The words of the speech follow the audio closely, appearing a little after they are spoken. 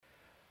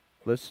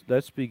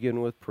Let's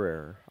begin with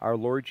prayer. Our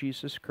Lord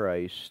Jesus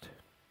Christ,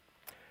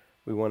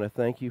 we want to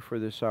thank you for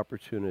this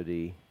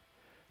opportunity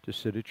to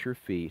sit at your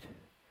feet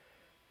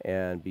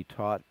and be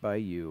taught by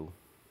you.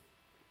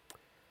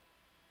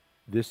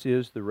 This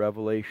is the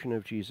revelation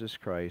of Jesus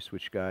Christ,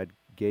 which God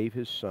gave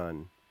his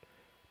Son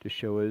to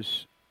show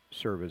his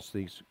servants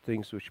these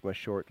things which must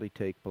shortly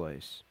take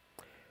place.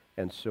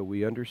 And so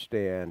we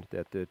understand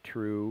that the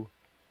true,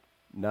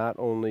 not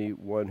only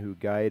one who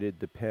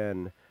guided the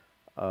pen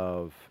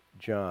of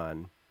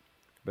John,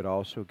 but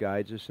also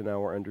guides us in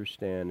our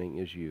understanding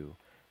is you.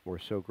 We're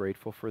so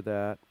grateful for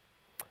that,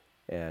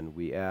 and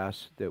we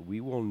ask that we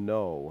will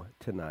know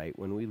tonight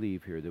when we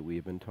leave here that we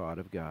have been taught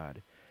of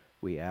God.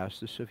 We ask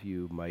this of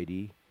you,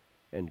 mighty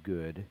and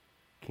good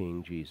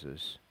King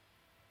Jesus.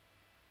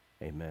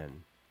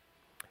 Amen.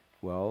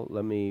 Well,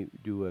 let me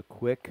do a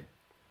quick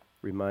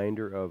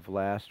reminder of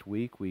last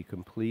week. We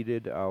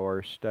completed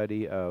our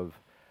study of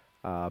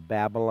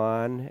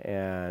Babylon,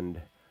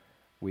 and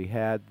we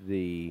had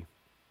the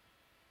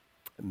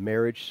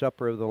marriage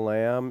supper of the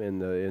Lamb in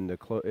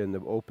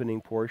the opening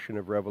portion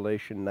of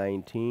Revelation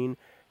 19.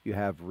 You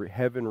have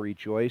heaven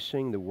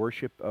rejoicing, the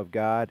worship of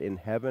God in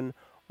heaven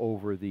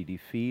over the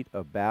defeat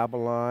of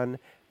Babylon,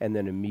 and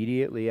then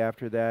immediately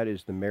after that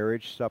is the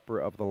marriage supper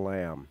of the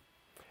Lamb,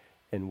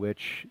 in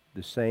which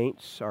the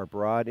saints are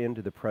brought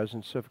into the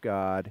presence of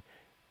God,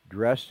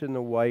 dressed in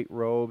the white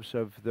robes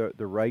of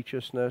the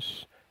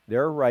righteousness,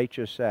 their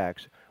righteous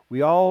acts.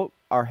 We all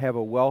have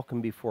a welcome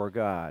before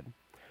God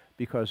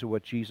because of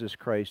what Jesus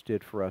Christ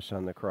did for us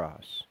on the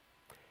cross.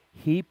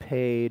 He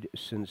paid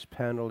sin's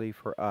penalty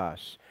for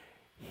us.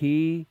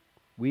 We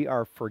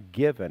are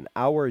forgiven.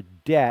 Our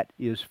debt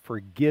is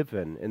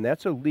forgiven, and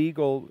that's a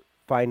legal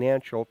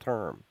financial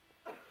term.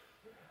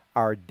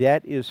 Our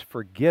debt is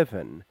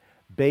forgiven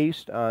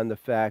based on the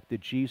fact that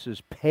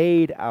Jesus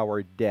paid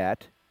our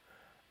debt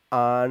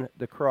on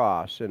the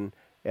cross. And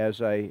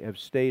as I have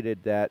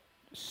stated, that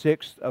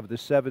sixth of the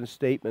seven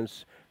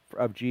statements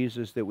of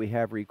Jesus that we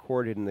have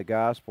recorded in the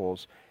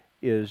Gospels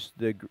is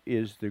the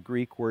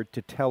Greek word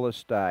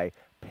tetelestai,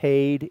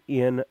 paid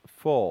in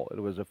full. It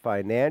was a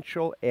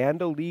financial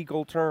and a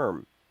legal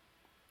term.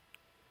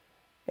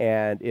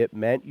 And it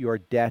meant your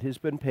debt has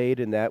been paid,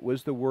 and that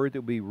was the word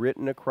that would be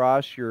written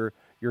across your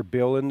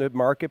bill in the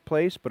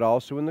marketplace, but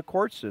also in the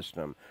court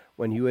system.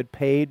 When you had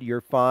paid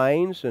your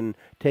fines and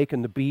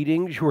taken the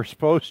beatings you were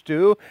supposed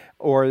to,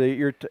 or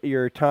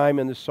your time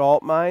in the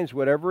salt mines,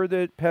 whatever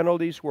the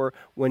penalties were,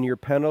 when your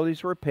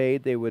penalties were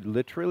paid, they would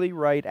literally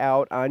write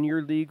out on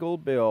your legal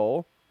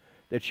bill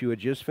that you had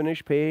just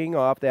finished paying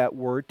off that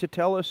word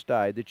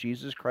tetelestai that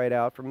Jesus cried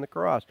out from the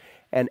cross.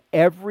 And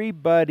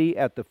everybody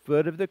at the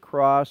foot of the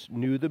cross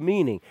knew the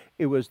meaning.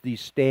 It was the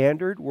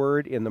standard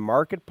word in the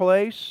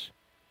marketplace,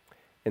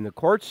 in the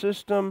court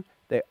system.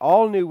 They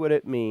all knew what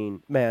it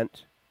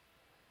meant,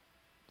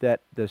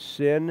 that the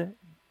sin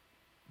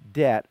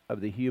debt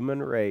of the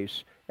human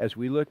race, as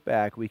we look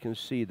back, we can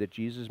see that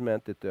Jesus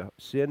meant that the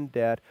sin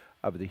debt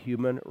of the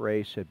human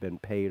race had been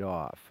paid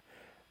off,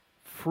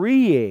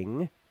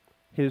 freeing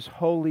his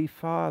Holy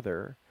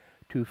Father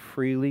to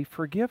freely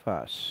forgive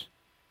us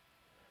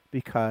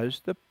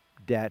because the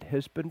debt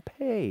has been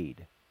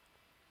paid.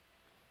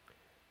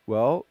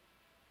 Well,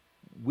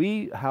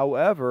 we,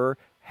 however,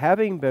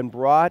 having been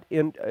brought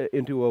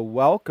into a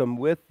welcome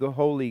with the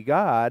Holy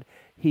God,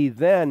 he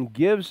then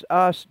gives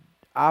us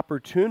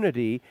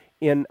opportunity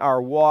in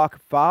our walk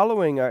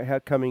following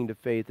our coming to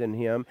faith in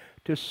him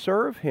to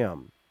serve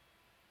him.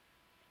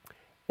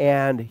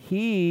 And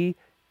he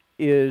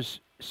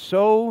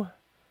so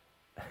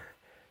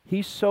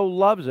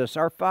loves us.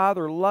 Our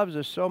Father loves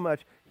us so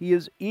much. He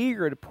is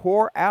eager to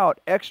pour out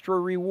extra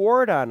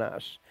reward on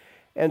us.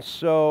 And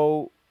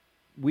so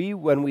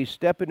when we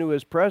step into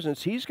his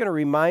presence, he's going to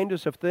remind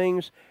us of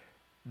things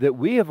that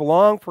we have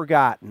long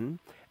forgotten,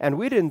 and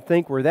we didn't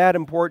think were that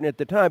important at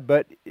the time,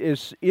 but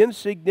as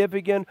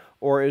insignificant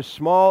or as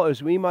small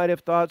as we might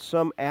have thought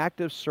some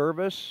act of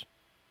service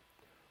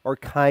or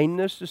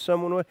kindness to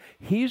someone,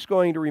 he's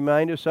going to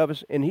remind us of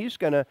it, and he's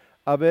going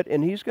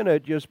to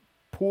just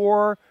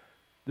pour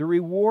the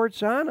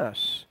rewards on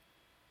us,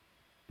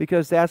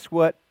 because that's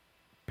what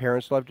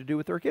parents love to do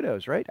with their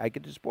kiddos, right? I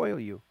get to spoil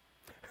you.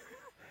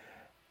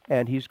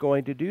 And he's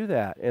going to do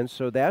that. And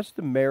so that's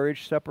the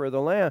marriage supper of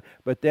the Lamb.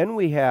 But then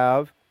we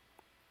have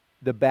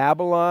the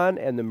Babylon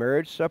and the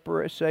marriage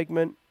supper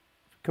segment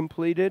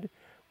completed.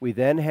 We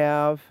then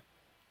have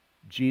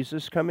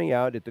Jesus coming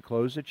out at the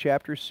close of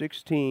chapter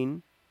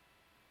 16.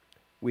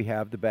 We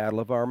have the Battle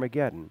of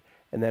Armageddon.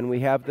 And then we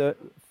have the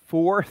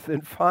fourth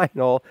and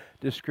final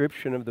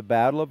description of the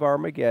Battle of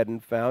Armageddon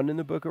found in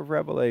the book of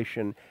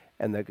Revelation.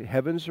 And the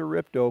heavens are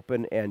ripped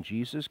open, and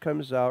Jesus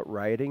comes out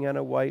riding on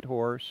a white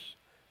horse.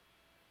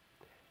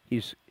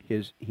 He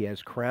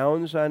has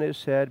crowns on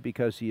his head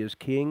because he is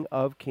King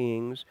of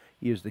kings.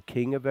 He is the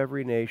King of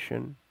every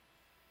nation.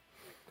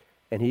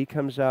 And he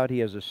comes out, he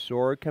has a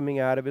sword coming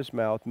out of his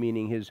mouth,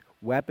 meaning his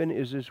weapon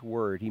is his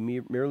word. He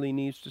merely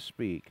needs to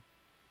speak.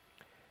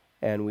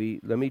 And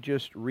let me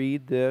just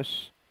read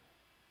this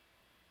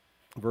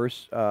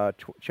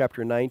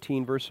chapter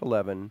 19, verse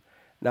 11.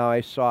 Now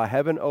I saw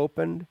heaven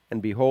opened,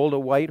 and behold, a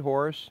white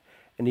horse,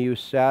 and he who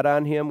sat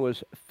on him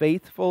was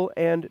faithful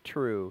and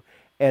true,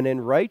 and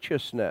in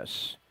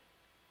righteousness,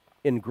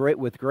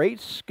 with great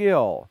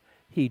skill,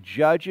 he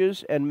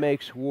judges and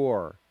makes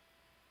war.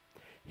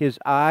 His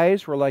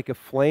eyes were like a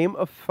flame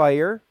of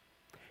fire,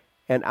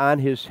 and on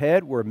his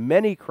head were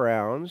many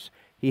crowns.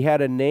 He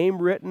had a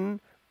name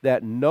written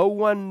that no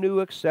one knew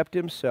except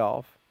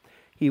himself.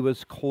 He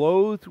was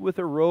clothed with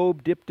a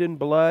robe dipped in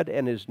blood,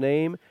 and his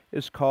name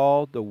is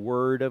called the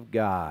Word of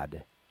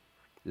God.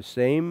 The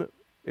same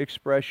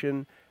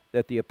expression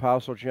that the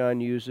Apostle John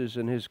uses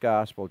in his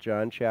Gospel,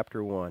 John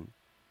chapter 1.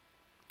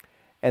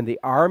 And the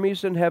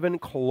armies in heaven,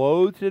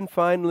 clothed in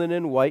fine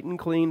linen, white and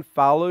clean,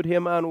 followed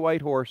him on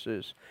white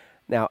horses.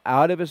 Now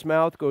out of his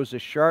mouth goes a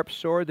sharp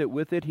sword, that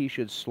with it he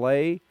should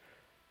strike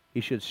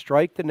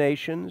the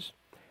nations,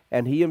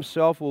 and he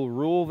himself will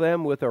rule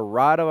them with a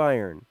rod of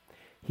iron.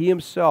 He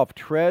himself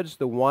treads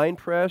the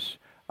winepress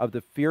of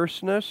the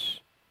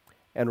fierceness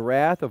and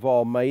wrath of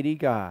Almighty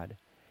God.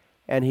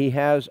 And he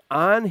has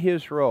on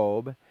his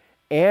robe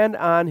and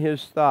on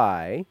his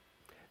thigh,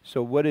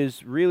 so what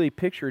is really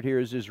pictured here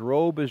is his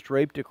robe is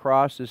draped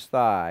across his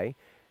thigh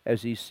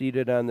as he's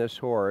seated on this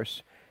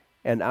horse.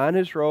 And on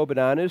his robe and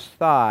on his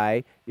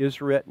thigh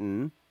is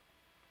written,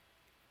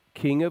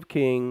 King of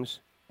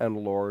Kings and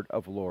Lord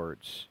of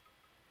Lords.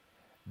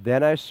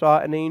 Then I saw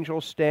an angel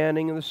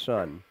standing in the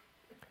sun,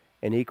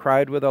 and he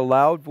cried with a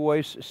loud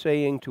voice,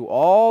 saying to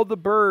all the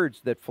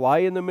birds that fly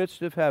in the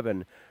midst of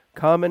heaven,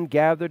 come and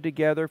gather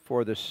together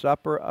for the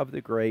supper of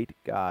the great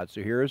God.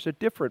 So here is a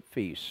different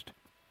feast.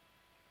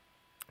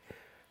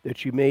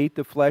 That you may eat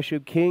the flesh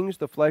of kings,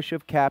 the flesh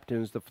of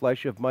captains, the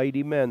flesh of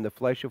mighty men, the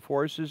flesh of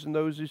horses and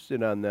those who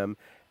sit on them,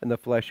 and the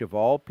flesh of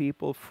all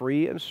people,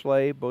 free and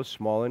slave, both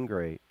small and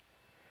great.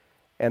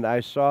 And I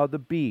saw the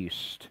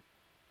beast,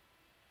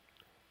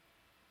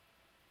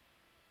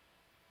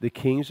 the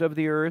kings of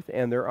the earth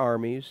and their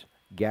armies,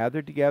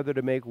 gathered together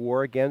to make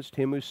war against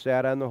him who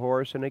sat on the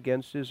horse and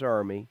against his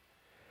army.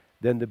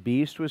 Then the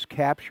beast was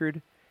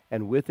captured,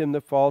 and with him the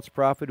false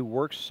prophet who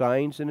worked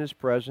signs in his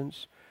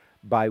presence,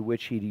 by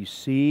which he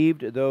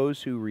deceived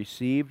those who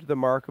received the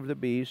mark of the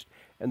beast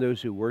and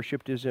those who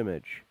worshipped his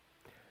image.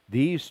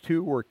 These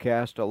two were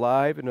cast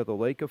alive into the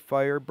lake of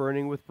fire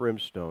burning with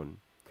brimstone,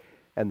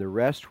 and the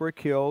rest were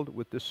killed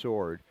with the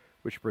sword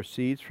which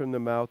proceeds from the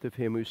mouth of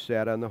him who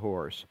sat on the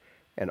horse,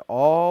 and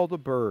all the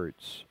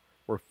birds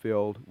were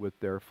filled with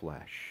their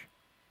flesh.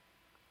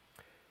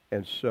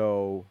 And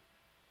so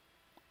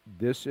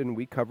and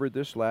we covered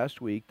this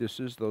last week, this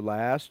is the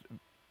last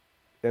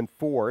and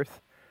fourth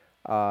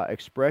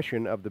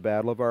expression of the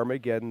Battle of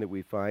Armageddon that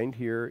we find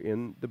here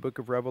in the book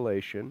of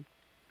Revelation.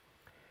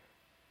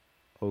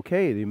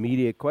 Okay, the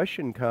immediate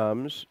question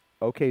comes,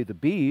 okay, the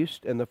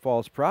beast and the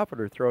false prophet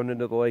are thrown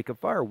into the lake of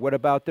fire. What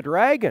about the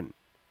dragon?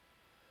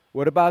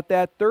 What about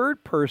that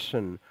third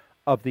person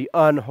of the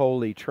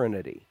unholy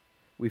Trinity?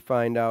 We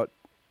find out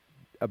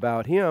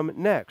about him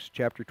next,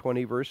 chapter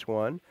 20, verse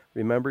 1.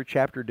 Remember,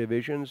 chapter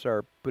divisions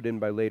are put in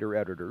by later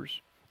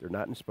editors. They're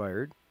not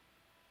inspired.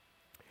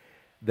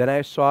 Then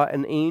I saw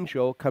an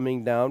angel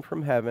coming down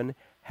from heaven,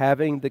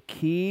 having the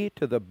key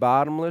to the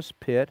bottomless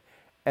pit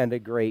and a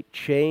great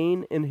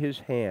chain in his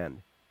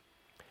hand.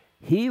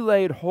 He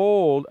laid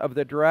hold of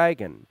the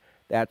dragon,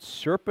 that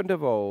serpent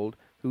of old,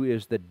 who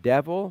is the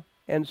devil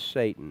and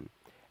Satan,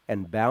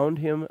 and bound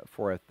him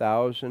for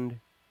 1,000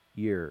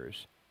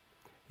 years.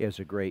 He has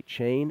a great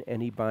chain,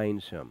 and he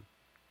binds him.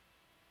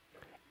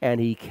 And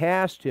he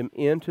cast him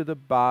into the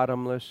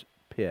bottomless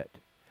pit.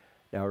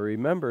 Now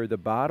remember, the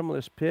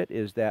bottomless pit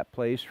is that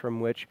place from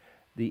which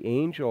the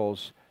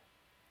angels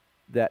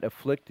that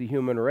afflict the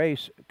human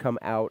race come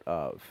out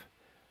of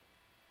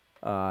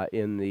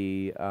in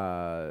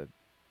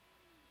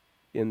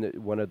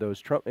one of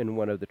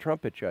the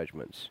trumpet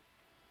judgments.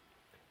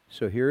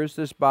 So here's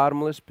this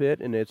bottomless pit,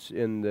 and it's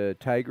in the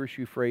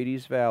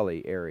Tigris-Euphrates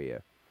Valley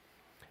area.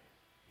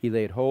 He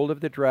laid hold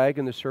of the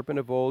dragon, the serpent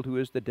of old, who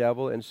is the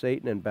devil and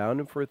Satan, and bound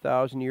him for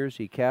 1,000 years.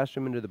 He cast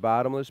him into the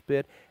bottomless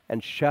pit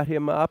and shut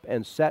him up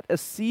and set a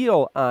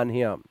seal on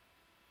him,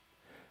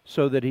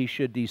 so that he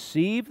should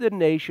deceive the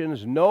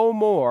nations no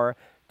more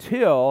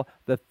till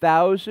the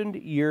 1,000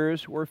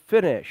 years were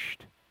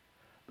finished.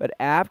 But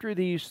after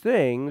these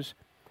things,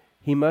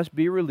 he must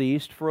be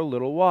released for a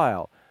little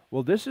while.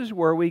 Well, this is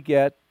where we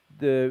get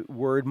the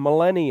word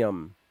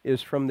millennium,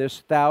 is from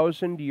this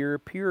 1,000-year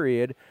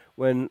period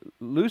when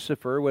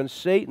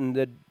Satan,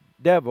 the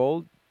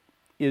devil,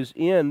 is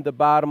in the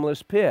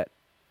bottomless pit.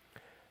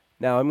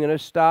 Now I'm going to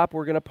stop.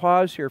 We're going to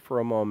pause here for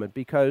a moment,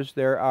 because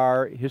there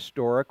are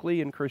historically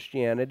in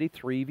Christianity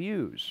 3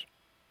 views.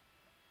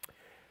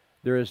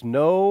 There is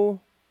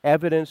no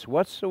evidence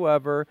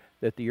whatsoever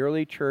that the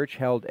early church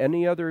held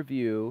any other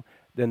view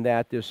than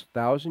that this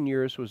 1,000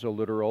 years was a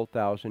literal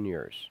 1,000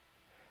 years.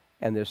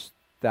 And this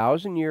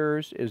 1,000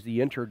 years is the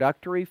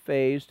introductory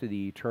phase to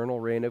the eternal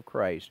reign of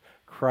Christ.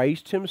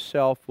 Christ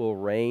himself will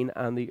reign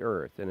on the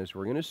earth, and as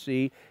we're going to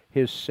see,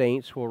 his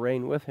saints will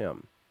reign with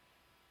him.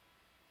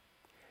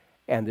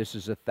 And this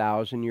is a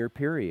 1,000-year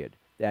period.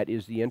 That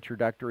is the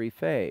introductory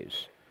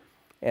phase.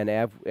 And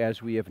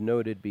as we have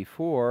noted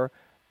before,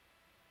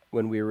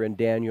 when we were in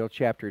Daniel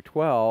chapter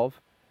 12,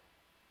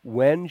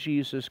 when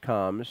Jesus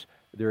comes,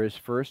 there is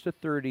first a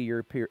 30-day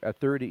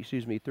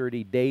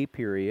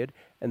period,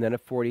 and then a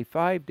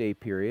 45-day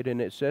period.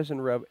 And it says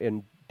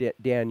in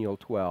Daniel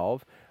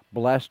 12,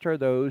 blessed are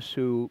those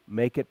who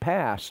make it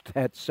past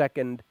that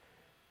second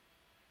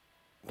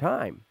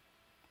time.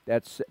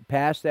 That's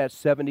past that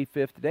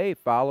 75th day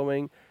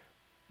following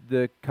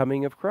the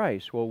coming of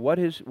Christ. Well,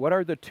 what's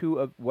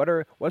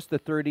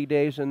the 30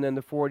 days and then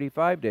the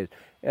 45 days?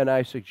 And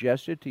I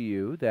suggested to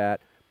you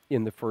that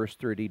in the first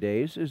 30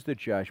 days is the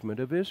judgment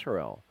of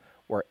Israel,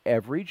 where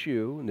every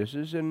Jew, and this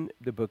is in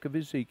the book of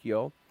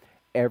Ezekiel,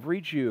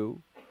 every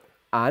Jew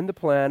on the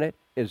planet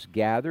is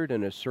gathered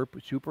in a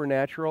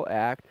supernatural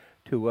act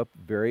to a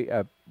very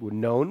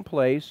known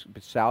place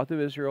south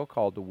of Israel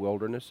called the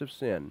Wilderness of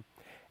Sin.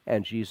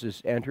 And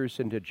Jesus enters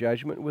into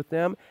judgment with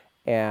them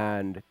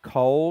and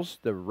culls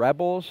the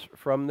rebels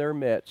from their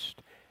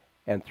midst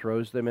and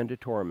throws them into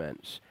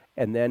torments.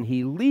 And then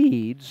he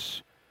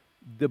leads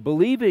the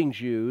believing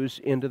Jews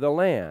into the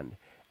land.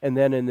 And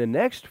then in the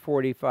next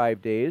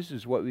 45 days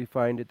is what we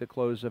find at the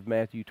close of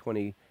Matthew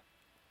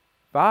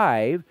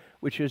 25,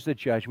 which is the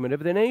judgment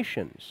of the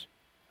nations,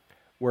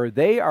 where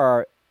they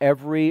are,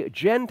 every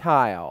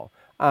Gentile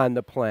on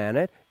the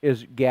planet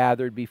is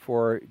gathered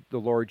before the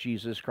Lord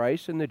Jesus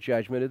Christ, and the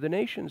judgment of the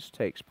nations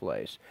takes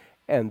place.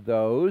 And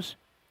those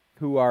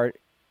who are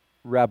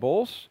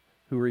rebels,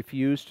 who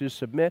refuse to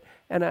submit,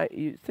 and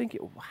you think,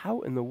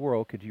 how in the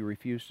world could you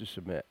refuse to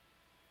submit?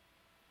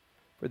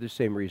 For the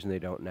same reason they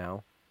don't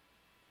now.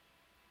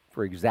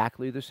 For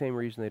exactly the same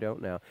reason they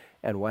don't now.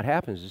 And what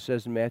happens? It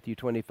says in Matthew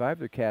 25,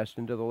 they're cast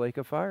into the lake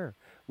of fire,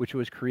 which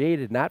was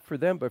created not for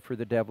them, but for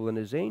the devil and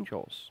his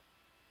angels.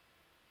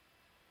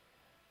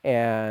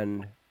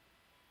 And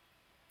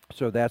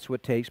so that's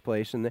what takes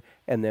place. And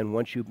then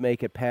once you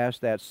make it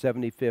past that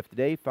 75th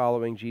day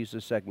following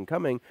Jesus' second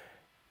coming,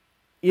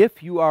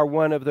 if you are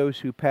one of those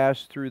who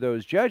pass through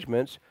those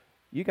judgments,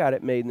 you got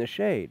it made in the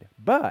shade.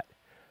 But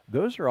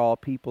those are all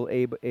people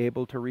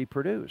able to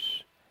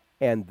reproduce.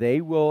 And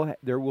there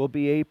will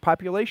be a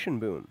population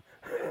boom.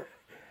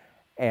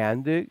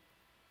 And the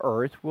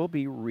earth will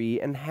be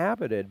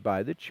re-inhabited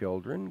by the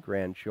children,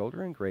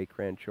 grandchildren,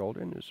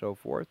 great-grandchildren, and so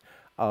forth,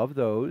 of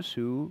those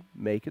who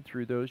make it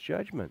through those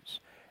judgments.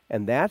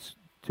 And that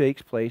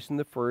takes place in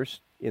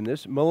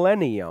this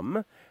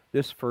millennium,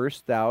 this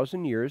first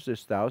 1,000 years,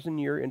 this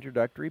 1,000-year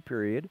introductory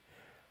period.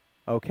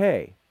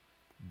 Okay,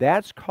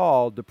 that's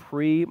called the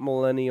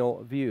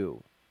premillennial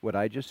view, what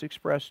I just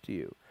expressed to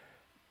you.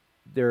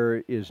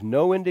 There is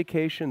no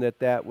indication that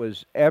that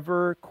was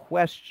ever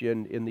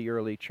questioned in the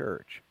early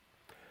church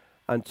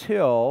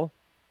until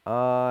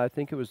I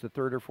think it was the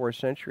 3rd or 4th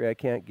century. I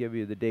can't give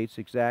you the dates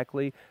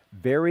exactly.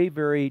 Very,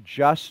 very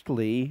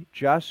justly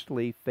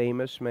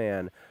famous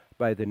man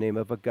by the name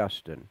of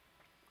Augustine,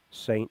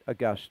 St.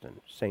 Augustine.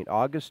 St.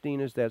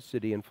 Augustine is that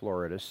city in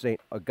Florida. St.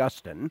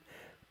 Augustine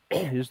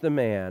is the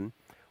man.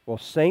 Well,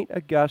 St.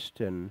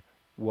 Augustine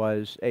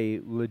was a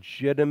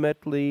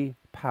legitimately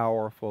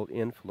powerful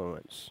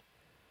influence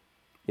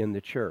in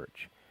the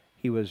church.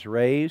 He was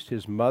raised,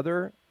 his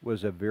mother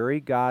was a very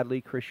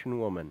godly Christian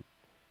woman.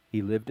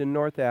 He lived in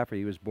North Africa.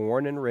 He was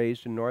born and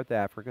raised in North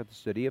Africa, the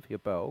city of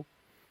Hippo,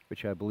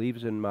 which I believe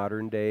is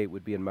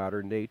would be in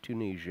modern day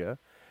Tunisia.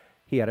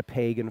 He had a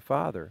pagan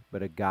father,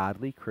 but a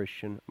godly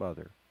Christian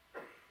mother.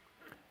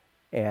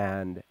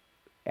 And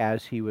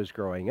as he was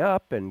growing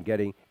up and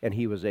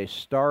he was a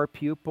star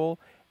pupil,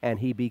 and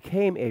he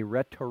became a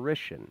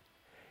rhetorician.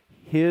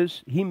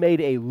 He made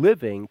a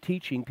living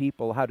teaching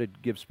people how to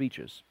give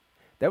speeches.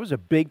 That was a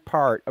big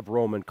part of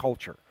Roman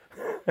culture,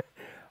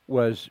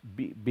 was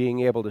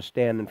being able to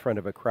stand in front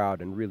of a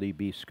crowd and really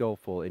be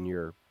skillful in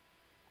your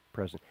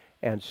presence.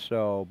 And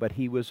so, but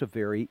he was a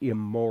very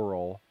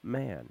immoral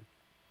man.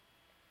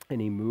 And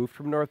he moved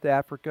from North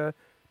Africa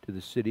to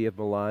the city of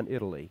Milan,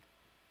 Italy.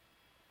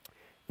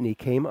 And he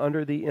came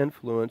under the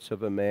influence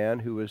of a man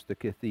who was the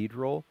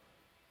cathedral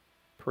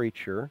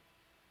preacher,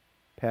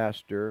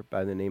 pastor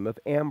by the name of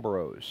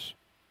Ambrose.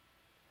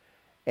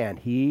 And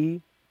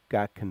he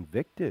got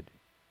convicted.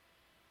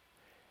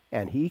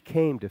 And he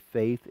came to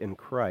faith in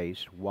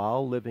Christ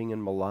while living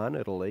in Milan,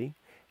 Italy,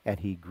 and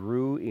he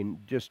grew in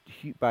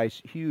by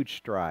huge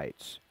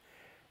strides.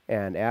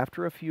 And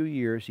after a few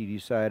years, he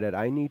decided,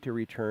 I need to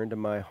return to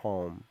my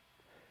home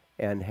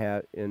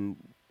and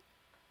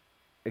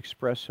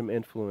express some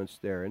influence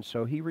there. And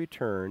so he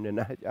returned,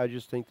 and I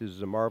just think this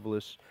is a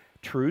marvelous,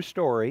 true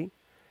story.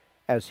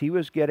 As he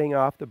was getting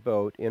off the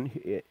boat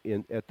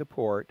at the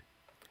port,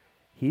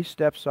 he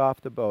steps off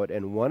the boat,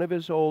 and one of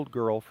his old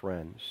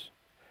girlfriends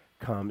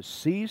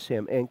sees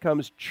him, and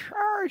comes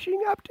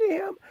charging up to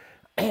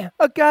him.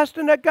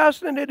 Augustine,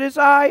 Augustine, it is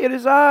I, it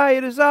is I,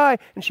 it is I.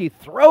 And she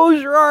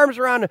throws her arms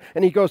around him,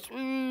 and he goes,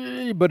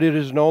 but it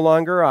is no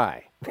longer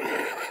I.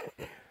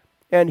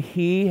 And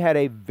he had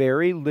a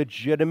very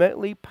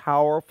legitimately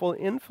powerful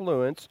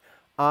influence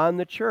on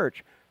the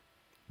church.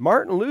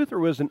 Martin Luther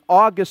was an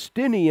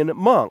Augustinian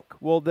monk.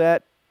 Well,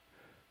 that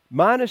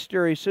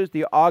monastery says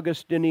the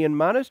Augustinian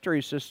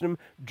monastery system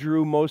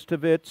drew most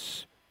of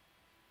its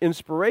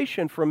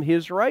inspiration from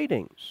his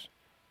writings.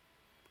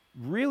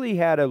 Really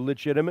had a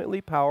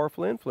legitimately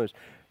powerful influence.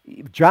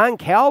 John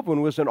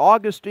Calvin was an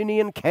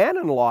Augustinian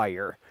canon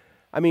lawyer.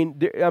 I mean,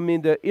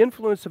 the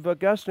influence of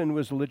Augustine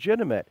was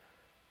legitimate,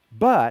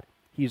 but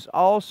he's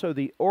also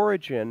the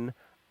origin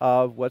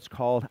of what's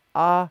called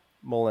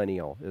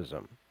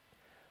amillennialism,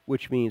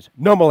 which means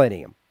no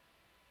millennium.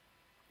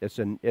 It's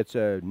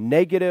a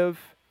negative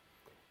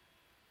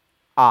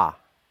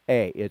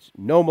it's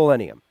no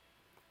millennium.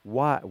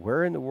 Why?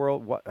 Where in the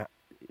world? What?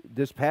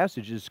 This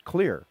passage is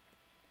clear.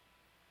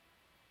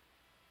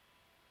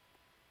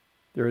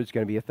 There is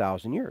going to be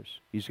 1,000 years.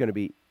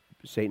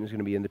 Satan's going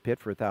to be in the pit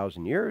for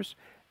 1,000 years,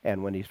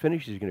 and when he's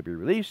finished, he's going to be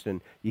released.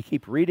 And you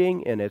keep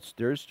reading, and it's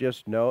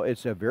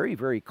a very,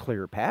 very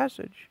clear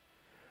passage.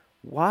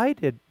 Why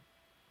did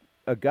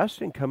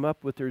Augustine come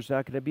up with there's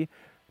not going to be?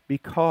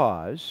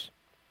 Because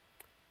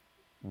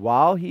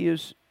while he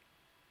is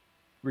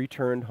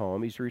returned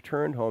home,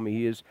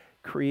 he has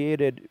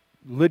created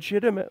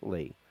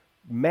legitimately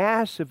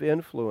massive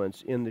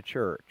influence in the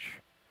church.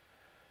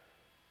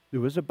 There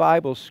was a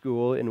Bible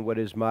school in what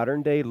is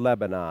modern-day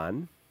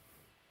Lebanon,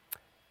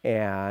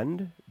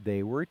 and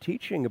they were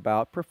teaching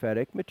about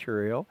prophetic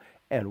material,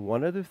 and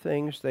one of the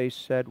things they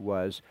said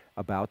was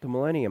about the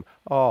millennium.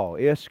 Oh,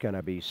 it's going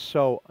to be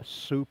so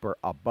super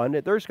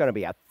abundant. There's going to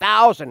be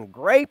 1,000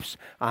 grapes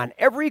on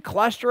every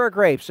cluster of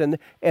grapes. And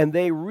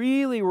they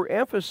really were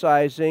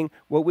emphasizing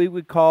what we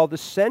would call the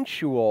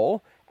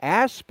sensual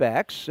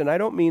aspects, and I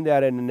don't mean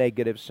that in a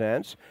negative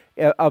sense,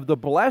 of the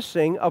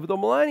blessing of the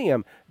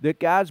millennium, that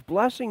God's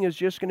blessing is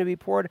just going to be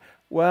poured.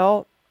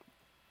 Well,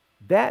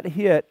 that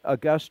hit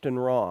Augustine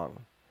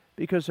wrong,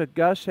 because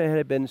Augustine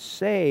had been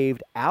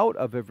saved out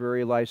of a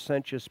very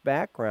licentious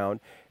background,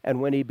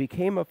 and when he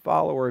became a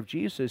follower of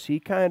Jesus,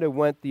 he kind of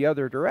went the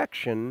other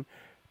direction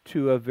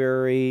to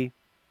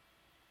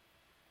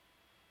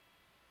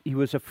he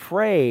was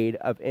afraid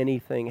of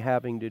anything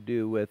having to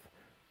do with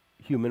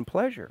human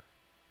pleasure.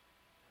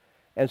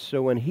 And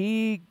so when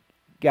he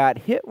got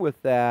hit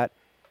with that,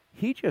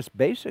 he just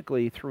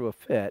basically threw a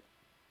fit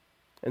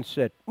and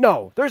said,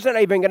 no, there's not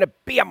even going to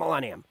be a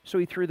millennium. So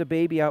he threw the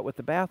baby out with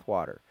the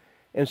bathwater.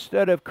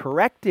 Instead of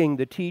correcting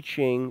the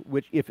teaching,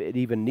 which if it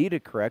even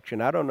needed correction,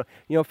 I don't know.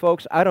 You know,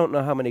 folks, I don't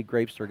know how many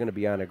grapes are going to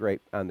be on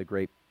the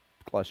grape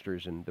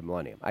clusters in the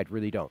millennium. I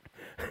really don't.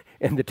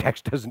 And the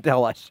text doesn't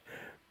tell us.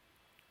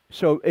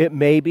 So it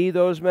may be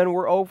those men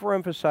were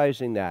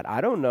overemphasizing that. I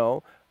don't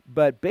know.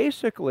 But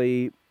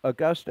basically,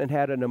 Augustine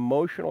had an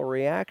emotional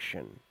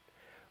reaction.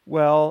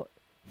 Well,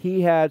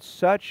 he had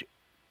such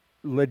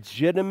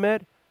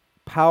legitimate,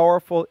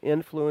 powerful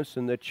influence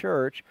in the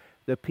church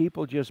that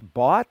people just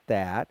bought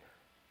that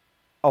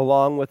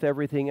along with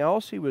everything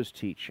else he was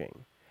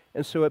teaching.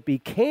 And so it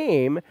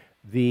became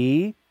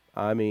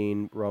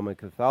Roman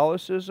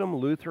Catholicism,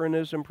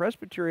 Lutheranism,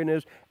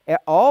 Presbyterianism,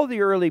 all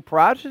the early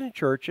Protestant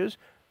churches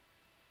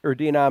or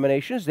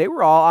denominations, they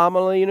were all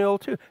amillennial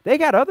too. They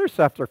got other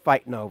stuff they're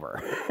fighting over.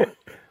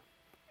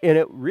 And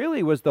it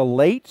really was the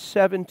late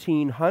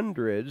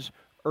 1700s,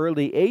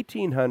 early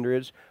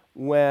 1800s,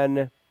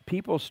 when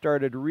people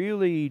started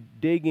really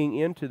digging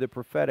into the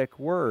prophetic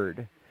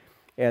word.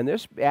 And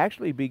this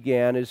actually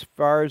began, as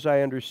far as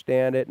I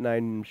understand it, and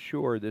I'm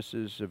sure this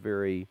is a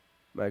very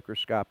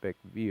microscopic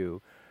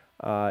view,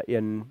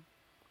 in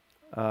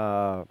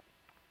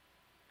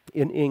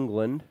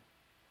England,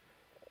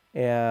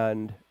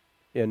 and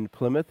in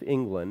Plymouth,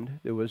 England,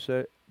 there was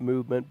a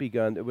movement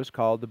begun that was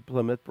called the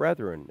Plymouth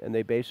Brethren, and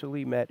they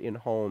basically met in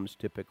homes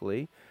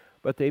typically,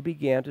 but they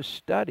began to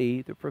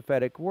study the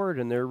prophetic word,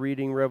 and they're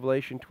reading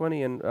Revelation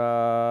 20, and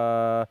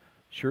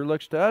sure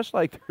looks to us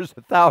like there's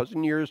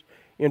 1,000 years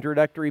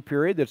introductory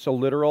period that's a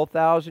literal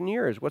 1,000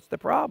 years. What's the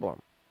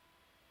problem?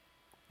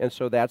 And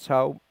so that's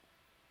how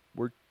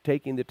we're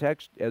taking the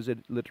text as it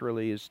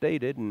literally is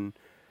stated, and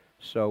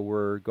so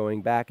we're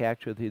going back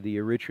actually to the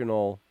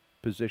original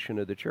position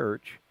of the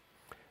church.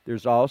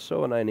 There's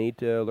also, and I need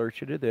to alert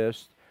you to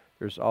this,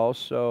 there's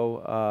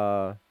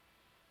also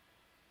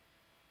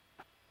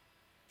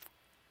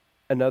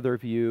another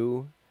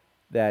view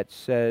that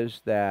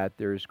says that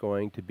there's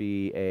going to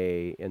be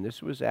and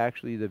this was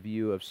actually the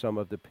view of some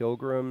of the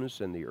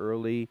pilgrims in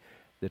the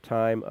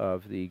time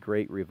of the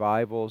great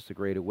revivals, the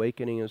Great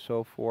Awakening and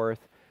so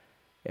forth,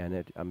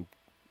 and I'm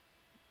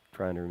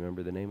trying to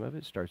remember the name of it.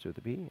 It starts with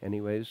a B.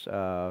 Anyways,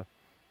 no,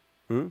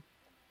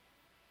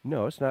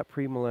 it's not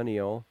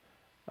premillennial.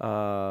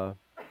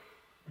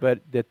 But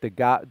that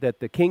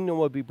the kingdom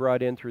will be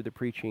brought in through the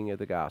preaching of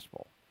the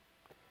gospel.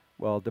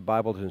 Well, the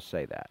Bible doesn't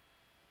say that.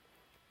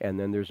 And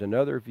then there's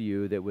another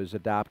view that was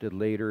adopted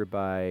later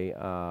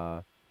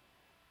by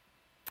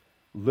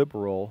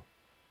liberal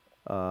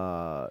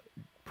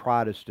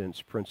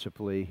Protestants,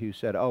 principally, who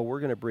said, "Oh,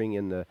 we're going to bring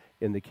in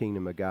the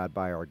kingdom of God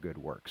by our good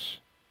works,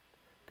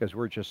 because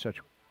we're just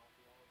such."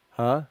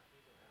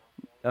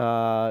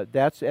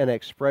 That's an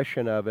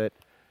expression of it.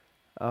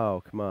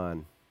 Oh, come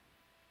on.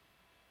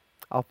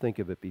 I'll think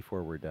of it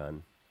before we're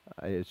done.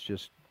 It's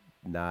just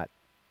not.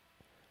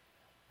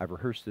 I've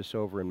rehearsed this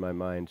over in my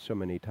mind so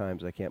many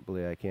times. I can't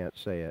believe I can't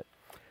say it.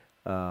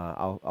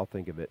 I'll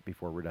think of it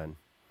before we're done.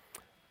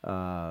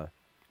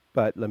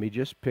 But let me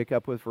just pick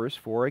up with verse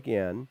 4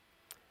 again.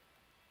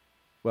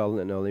 Well,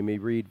 no, let me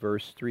read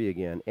verse 3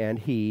 again. And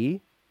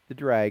he, the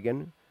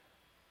dragon,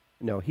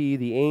 he,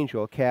 the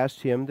angel,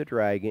 cast him, the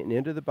dragon,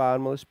 into the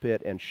bottomless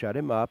pit and shut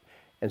him up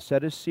and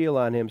set a seal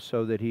on him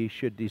so that he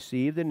should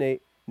deceive the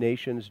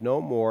nations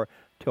no more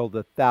till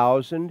the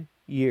 1,000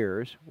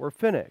 years were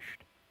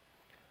finished.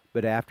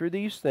 But after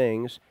these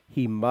things,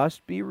 he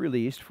must be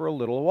released for a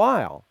little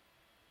while.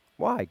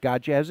 Why?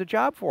 God has a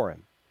job for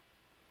him.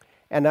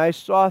 And I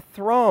saw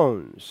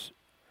thrones,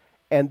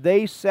 and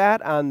they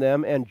sat on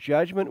them, and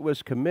judgment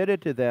was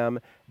committed to them.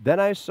 Then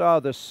I saw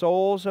the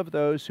souls of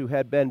those who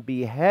had been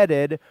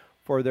beheaded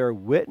for their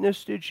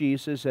witness to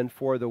Jesus and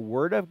for the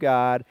word of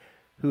God,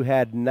 who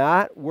had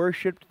not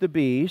worshipped the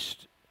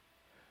beast,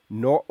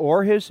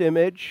 or his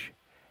image,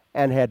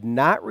 and had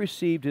not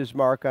received his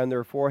mark on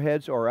their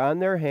foreheads or on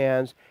their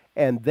hands,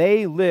 and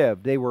they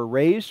lived. They were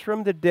raised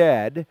from the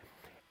dead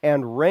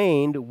and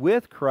reigned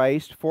with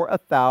Christ for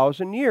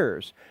 1,000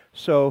 years.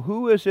 So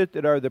who is it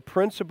that are the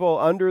principal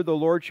under the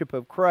lordship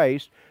of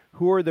Christ?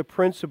 Who are the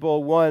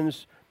principal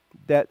ones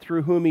that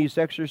through whom he's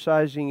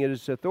exercising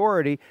his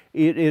authority?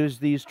 It is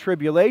these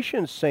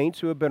tribulation saints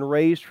who have been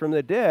raised from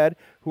the dead,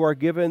 who are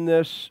given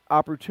this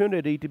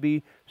opportunity to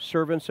be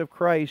servants of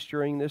Christ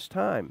during this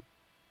time.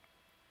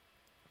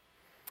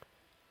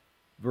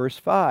 Verse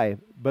 5,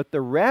 but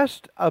the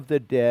rest of the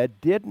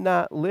dead did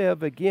not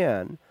live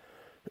again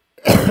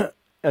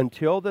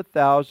until the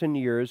 1,000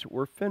 years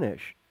were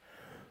finished.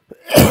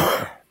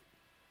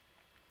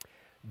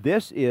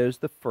 This is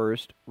the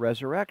first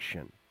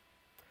resurrection.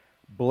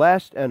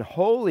 Blessed and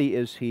holy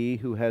is he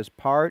who has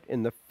part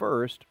in the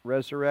first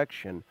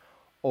resurrection.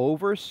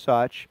 Over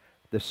such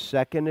the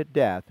second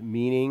death,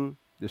 meaning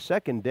the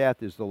second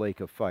death is the lake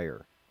of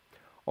fire.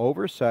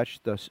 Over such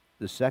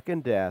the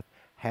second death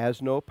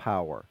has no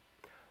power,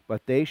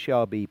 but they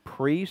shall be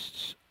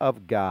priests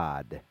of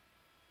God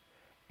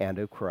and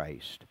of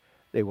Christ.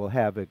 They will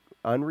have an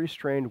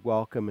unrestrained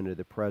welcome into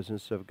the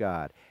presence of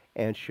God,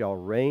 and shall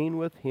reign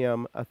with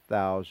him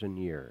 1,000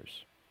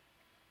 years.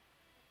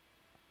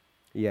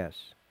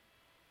 Yes.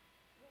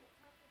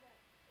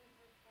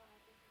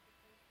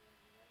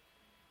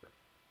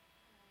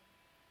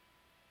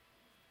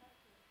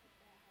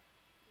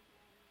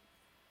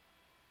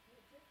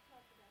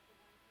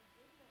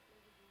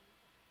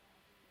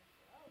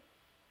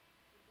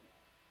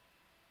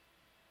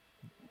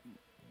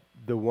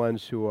 The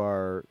ones who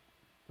are,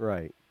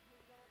 right.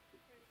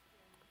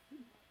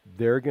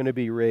 They're going to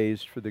be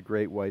raised for the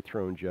great white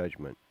throne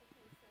judgment.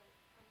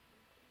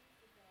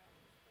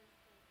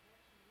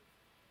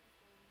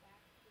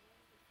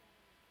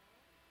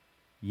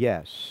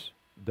 Yes,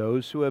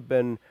 those who have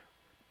been,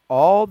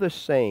 all the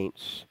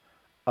saints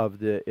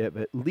of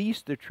at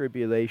least the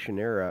tribulation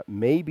era,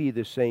 may be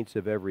the saints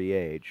of every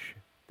age.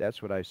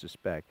 That's what I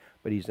suspect.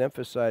 But he's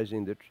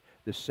emphasizing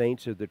the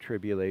saints of the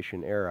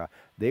tribulation era.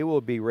 They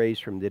will be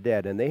raised from the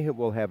dead, and they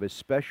will have a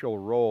special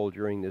role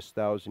during this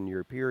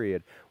 1,000-year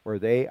period where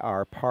they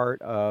are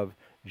part of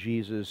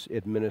Jesus'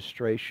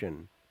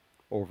 administration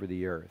over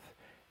the earth.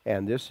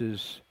 And this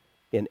is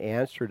in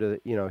answer to,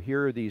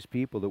 here are these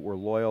people that were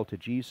loyal to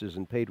Jesus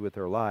and paid with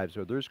their lives,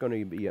 so there's going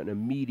to be an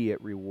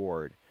immediate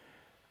reward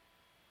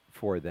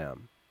for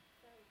them.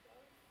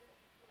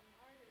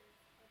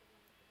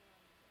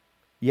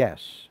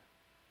 Yes,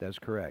 that's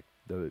correct.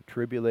 The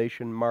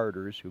tribulation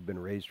martyrs who've been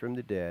raised from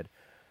the dead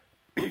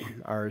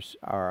are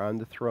on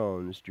the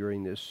thrones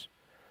during this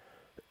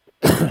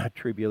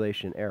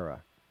tribulation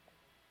era.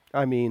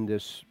 I mean,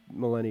 this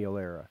millennial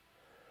era.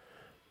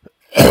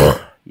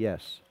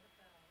 Yes.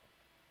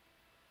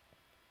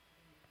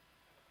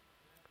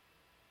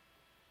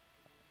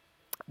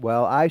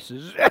 Well,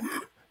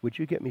 would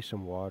you get me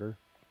some water?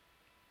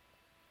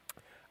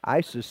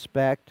 I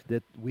suspect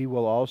that we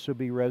will also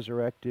be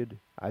resurrected,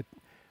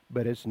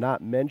 but it's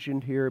not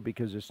mentioned here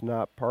because it's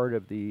not part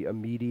of the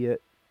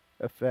immediate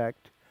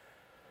effect.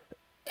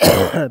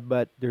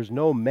 But there's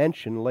no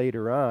mention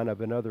later on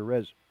of another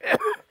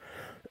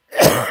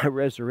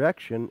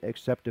resurrection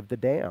except of the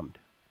damned.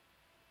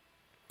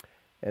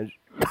 And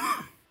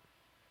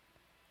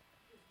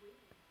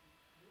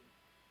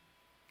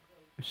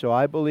so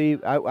I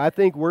believe, I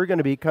think we're going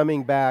to be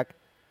coming back.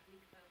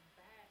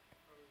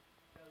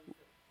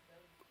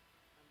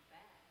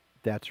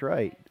 That's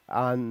right.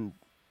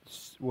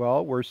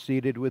 We're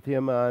seated with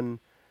him on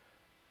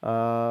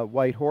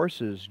white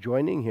horses,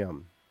 joining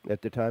him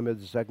at the time of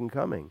the second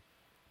coming.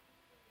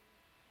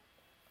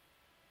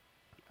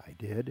 I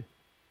did.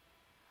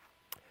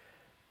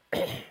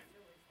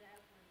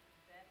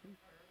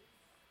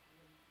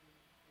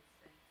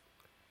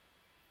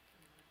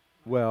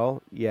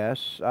 Well,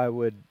 yes, I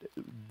would.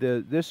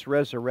 This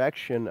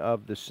resurrection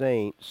of the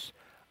saints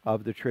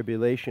of the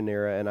tribulation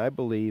era, and I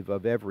believe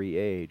of every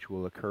age,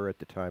 will occur at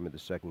the time of the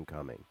second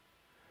coming.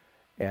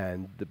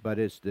 But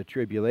it's the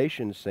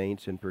tribulation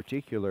saints in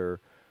particular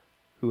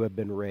who have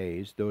been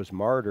raised, those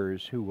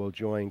martyrs who will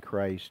join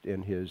Christ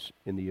in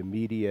the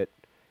immediate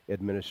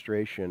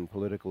administration,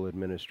 political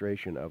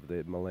administration of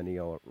the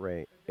millennial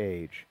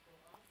age.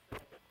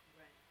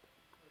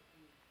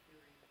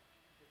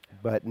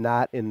 But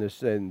not in the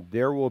sin.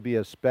 There will be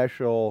a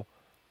special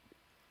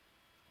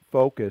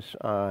focus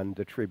on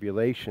the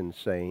tribulation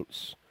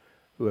saints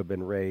who have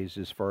been raised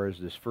as far as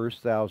this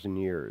first 1,000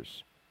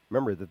 years.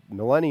 Remember, the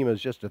millennium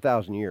is just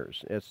 1,000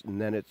 years,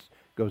 and then it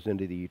goes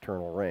into the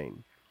eternal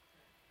reign.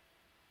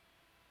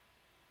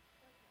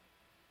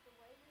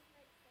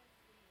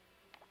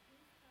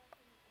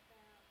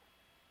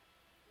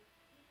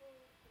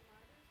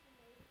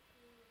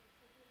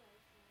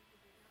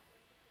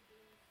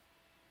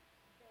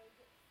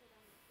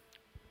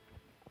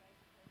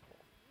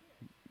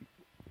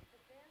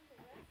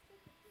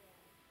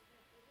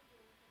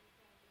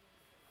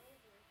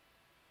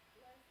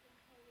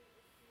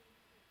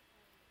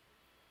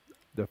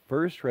 The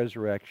first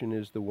resurrection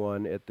is the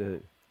one at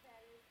the...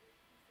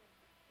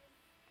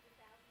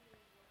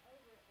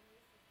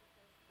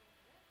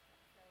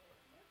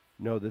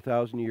 No, the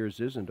 1,000 years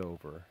isn't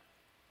over.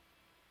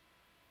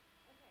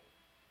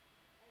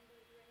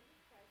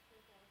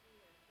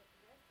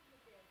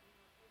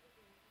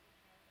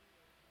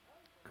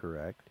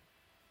 Correct.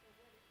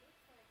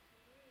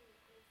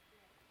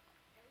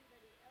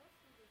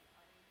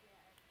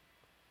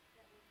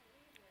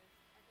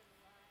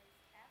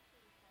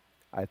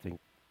 I think,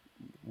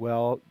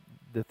 well,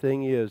 the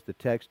thing is, the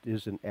text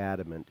isn't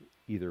adamant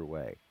either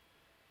way.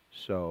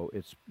 So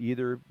it's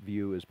either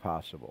view is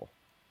possible.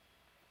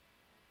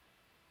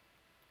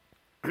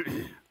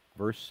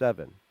 Verse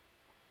 7.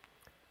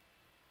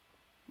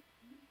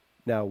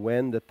 Now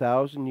when the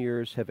 1,000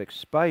 years have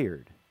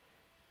expired,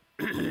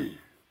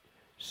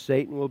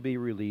 Satan will be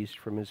released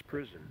from his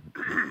prison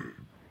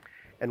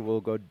and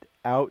will go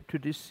out to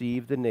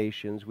deceive the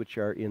nations which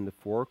are in the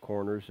four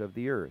corners of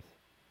the earth,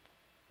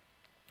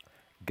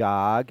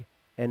 Gog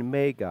and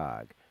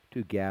Magog,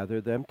 to gather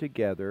them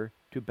together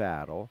to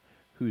battle,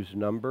 whose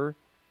number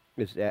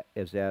is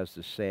as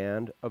the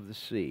sand of the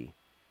sea.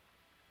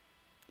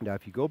 Now,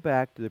 if you go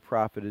back to the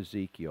prophet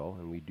Ezekiel,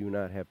 and we do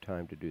not have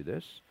time to do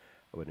this,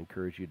 I would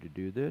encourage you to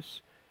do this.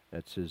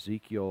 That's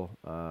Ezekiel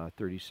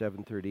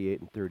 37,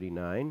 38, and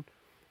 39.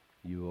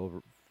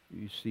 You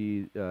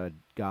see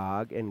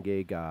Gog and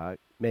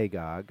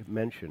Magog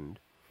mentioned,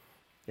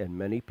 and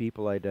many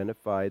people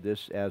identify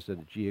this as a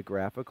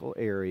geographical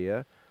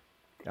area.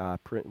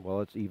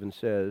 Well, it even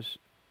says,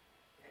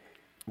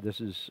 this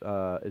is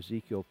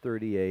Ezekiel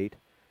 38,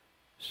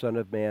 Son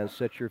of man,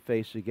 set your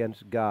face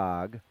against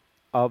Gog,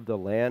 of the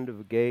land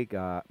of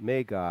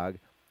Magog,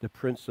 the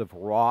prince of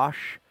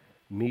Rosh,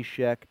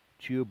 Meshech,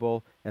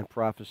 Tubal, and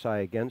prophesy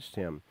against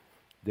him,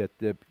 that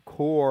the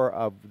core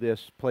of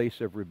this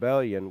place of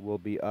rebellion will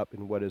be up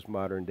in what is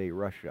modern-day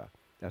Russia.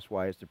 That's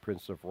why it's the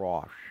prince of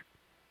Rosh.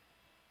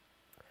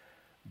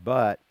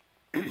 But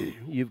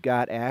you've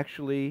got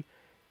actually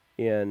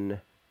in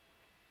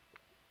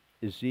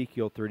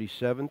Ezekiel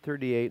 37,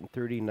 38, and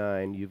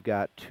 39, you've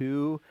got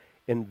two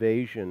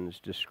invasions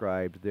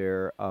described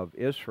there of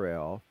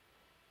Israel,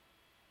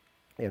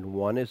 and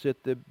one is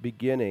at the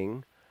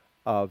beginning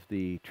of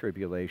the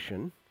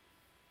tribulation,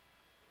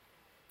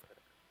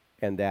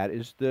 and that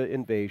is the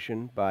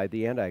invasion by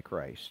the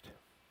Antichrist.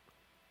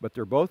 But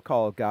they're both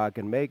called Gog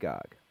and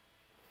Magog,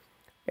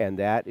 and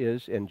that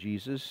is, and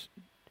Jesus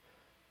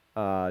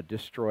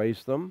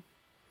destroys them,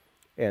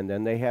 and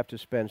then they have to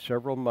spend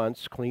several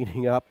months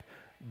cleaning up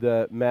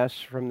the mess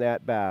from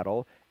that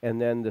battle,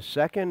 and then the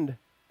second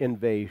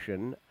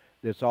invasion,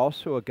 that's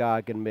also a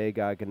Gog and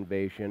Magog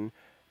invasion,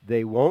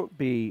 they won't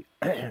be,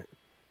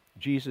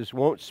 Jesus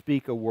won't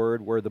speak a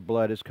word where the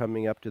blood is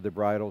coming up to the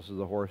bridles of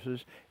the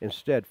horses.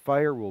 Instead,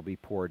 fire will be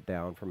poured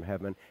down from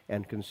heaven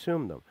and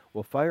consume them.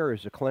 Well, fire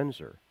is a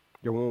cleanser.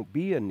 There won't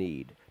be a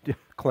need to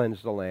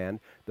cleanse the land.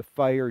 The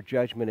fire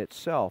judgment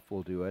itself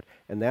will do it,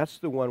 and that's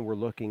the one we're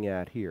looking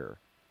at here.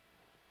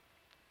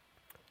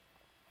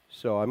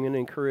 So I'm going to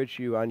encourage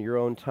you on your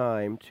own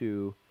time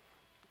to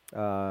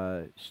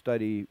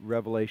study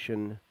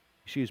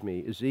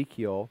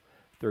Ezekiel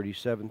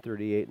 37,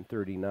 38, and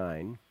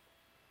 39.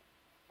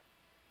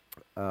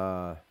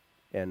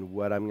 And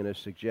what I'm going to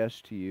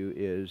suggest to you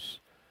is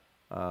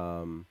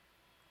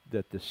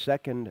that the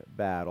second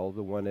battle,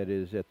 the one that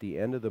is at the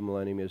end of the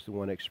millennium, is the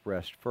one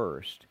expressed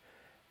first.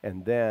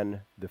 And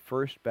then the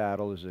first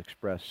battle is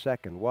expressed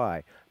second.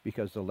 Why?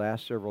 Because the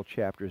last several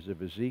chapters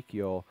of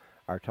Ezekiel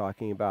are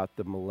talking about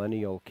the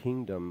millennial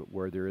kingdom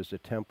where there is a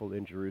temple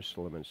in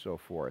Jerusalem and so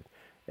forth.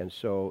 And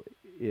so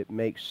it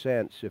makes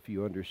sense if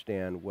you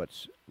understand what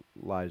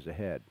lies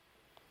ahead.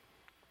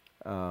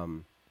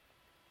 But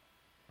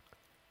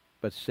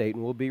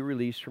Satan will be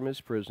released from his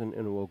prison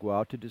and will go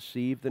out to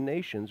deceive the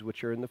nations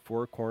which are in the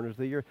four corners of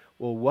the earth.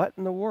 Well, what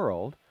in the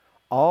world?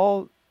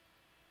 All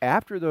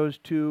after those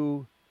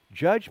two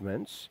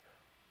judgments,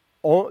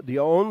 the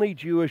only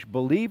Jewish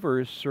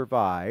believers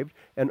survived,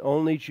 and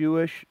only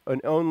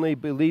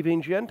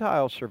believing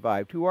Gentiles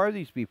survived. Who are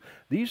these people?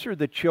 These are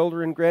the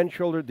children,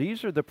 grandchildren,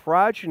 these are the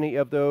progeny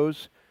of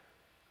those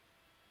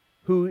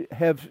who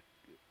have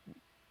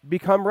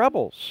become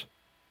rebels.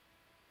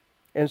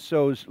 And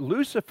so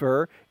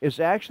Lucifer is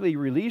actually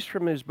released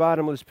from his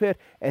bottomless pit,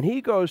 and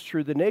he goes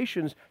through the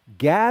nations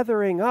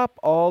gathering up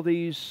all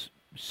these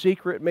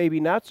secret, maybe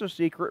not so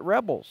secret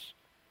rebels.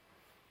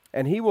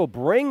 And he will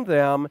bring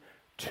them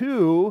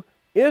to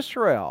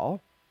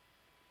Israel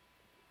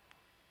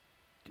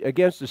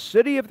against the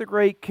city of the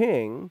great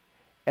king,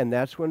 and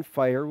that's when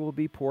fire will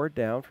be poured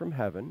down from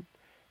heaven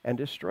and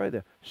destroy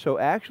them. So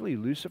actually,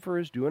 Lucifer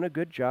is doing a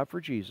good job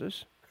for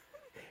Jesus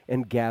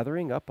in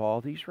gathering up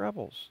all these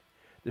rebels.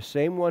 The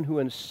same one who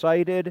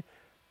incited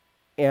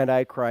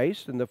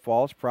Antichrist and the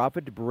false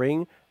prophet to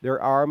bring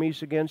their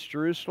armies against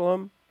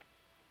Jerusalem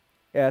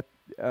that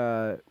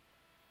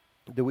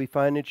we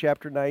find in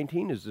chapter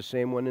 19 is the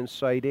same one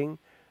inciting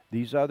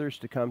these others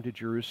to come to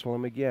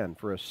Jerusalem again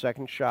for a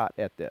second shot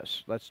at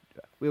this.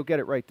 We'll get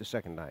it right the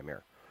second time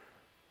here.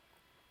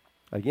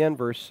 Again,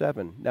 verse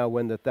 7. Now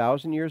when the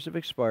 1,000 years have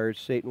expired,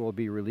 Satan will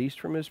be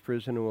released from his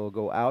prison and will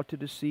go out to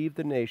deceive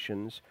the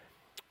nations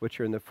which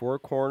are in the four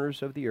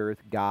corners of the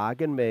earth,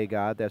 Gog and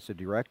Magog. That's a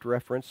direct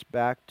reference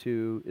back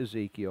to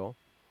Ezekiel.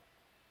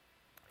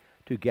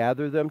 To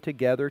gather them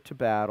together to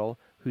battle,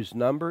 whose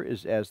number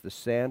is as the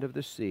sand of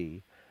the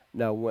sea.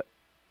 Now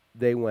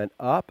they went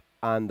up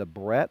on the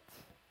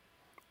breadth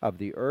of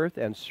the earth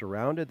and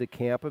surrounded the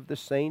camp of the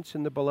saints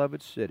in the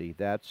beloved city.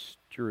 That's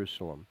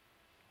Jerusalem.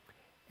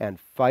 And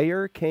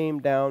fire came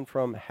down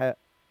from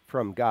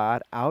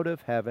God out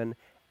of heaven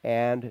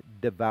and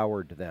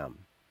devoured them.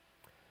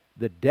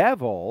 The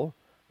devil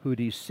who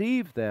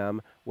deceived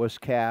them was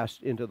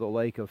cast into the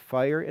lake of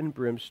fire and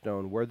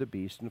brimstone, where the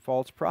beast and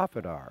false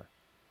prophet are.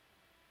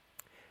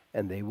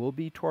 And they will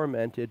be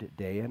tormented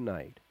day and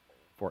night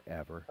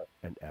forever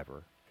and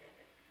ever.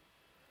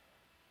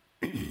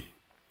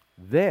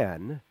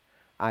 Then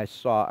I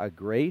saw a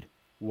great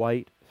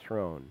white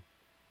throne,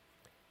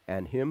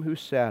 and him who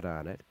sat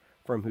on it,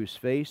 from whose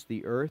face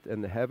the earth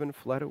and the heaven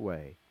fled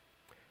away,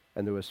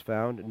 and there was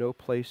found no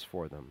place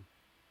for them.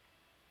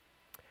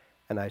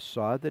 And I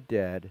saw the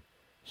dead,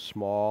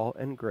 small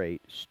and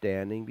great,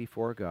 standing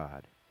before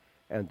God,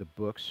 and the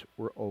books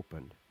were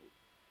opened.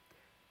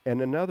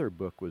 And another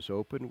book was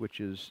opened, which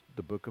is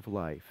the book of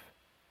life.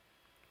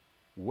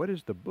 What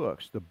is the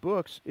books? The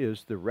books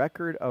is the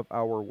record of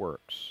our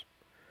works,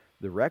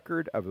 the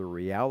record of the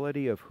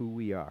reality of who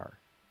we are.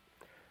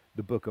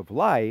 The book of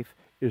life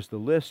is the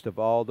list of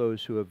all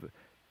those who have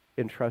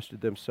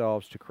entrusted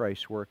themselves to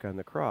Christ's work on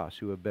the cross,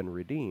 who have been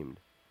redeemed.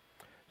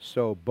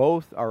 So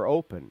both are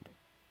opened.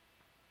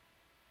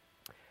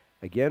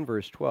 Again,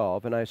 verse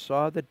 12, and I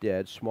saw the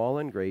dead, small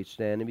and great,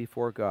 standing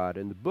before God,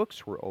 and the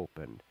books were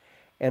opened.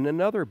 And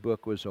another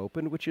book was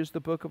opened, which is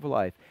the book of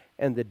life.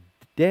 And the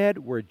dead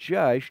were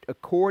judged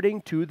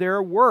according to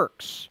their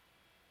works.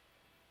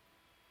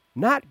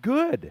 Not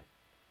good.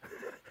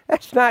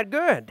 That's not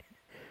good.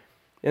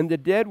 And the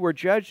dead were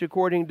judged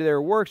according to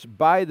their works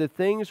by the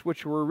things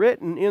which were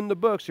written in the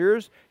books.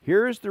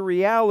 Here's the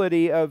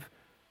reality of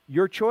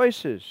your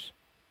choices.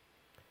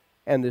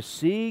 And the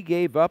sea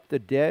gave up the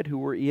dead who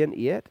were in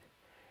it,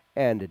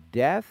 and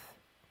death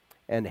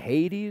and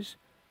Hades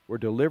were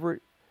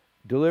delivered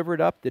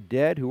up the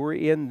dead who were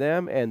in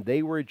them, and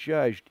they were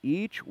judged,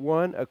 each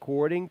one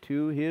according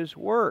to his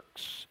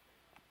works.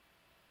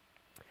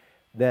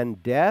 Then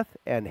death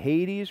and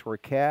Hades were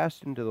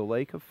cast into the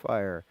lake of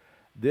fire.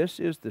 This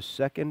is the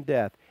second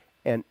death,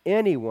 and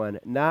anyone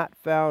not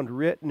found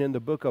written in the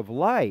book of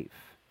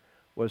life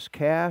was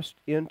cast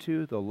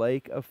into the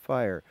lake of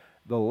fire.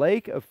 The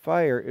lake of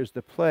fire is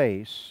the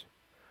place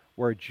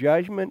where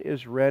judgment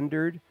is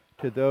rendered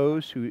to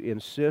those who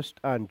insist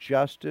on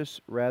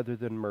justice rather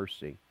than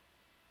mercy.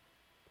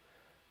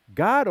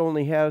 God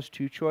only has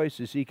two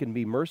choices. He can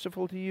be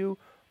merciful to you,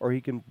 or he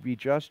can be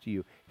just to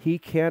you. He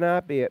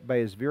cannot, by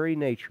his very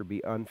nature,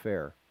 be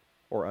unfair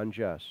or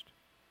unjust.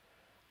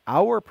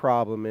 Our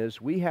problem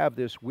is we have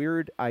this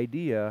weird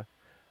idea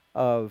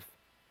of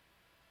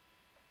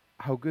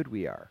how good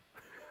we are.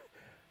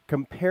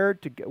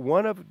 Compared to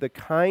one of the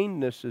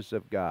kindnesses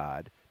of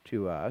God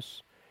to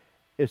us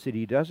is that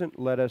he doesn't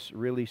let us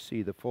really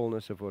see the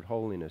fullness of what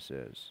holiness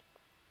is.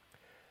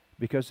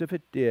 Because if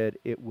it did,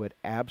 it would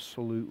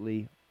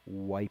absolutely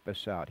wipe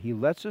us out. He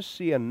lets us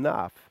see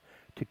enough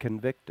to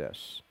convict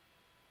us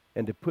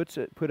and to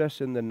put us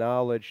in the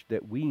knowledge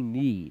that we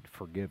need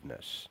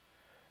forgiveness.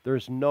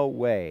 There's no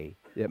way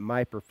that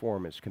my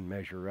performance can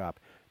measure up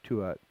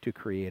to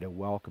create a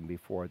welcome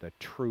before the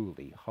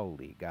truly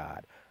holy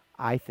God.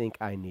 I think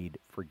I need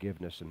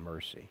forgiveness and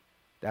mercy.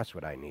 That's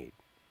what I need.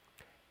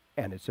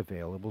 And it's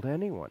available to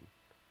anyone.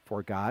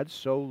 For God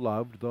so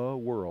loved the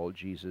world,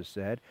 Jesus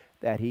said,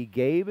 that he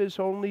gave his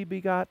only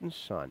begotten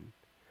Son,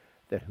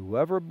 that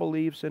whoever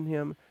believes in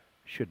him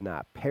should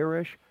not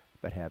perish,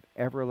 but have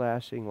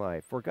everlasting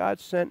life. For God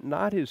sent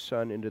not his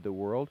Son into the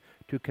world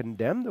to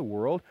condemn the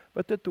world,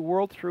 but that the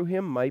world through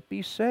him might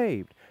be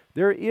saved.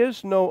 There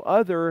is no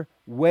other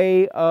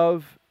way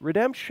of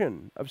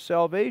redemption, of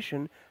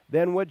salvation,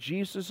 than what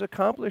Jesus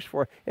accomplished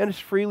for, and it's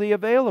freely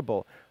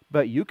available.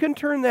 But you can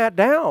turn that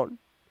down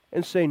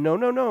and say, no,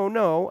 no, no,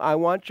 no, I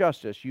want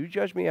justice. You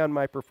judge me on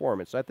my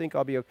performance. I think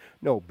I'll be okay.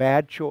 No,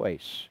 bad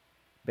choice.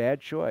 Bad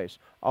choice.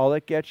 All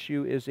it gets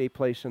you is a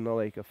place in the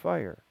lake of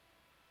fire.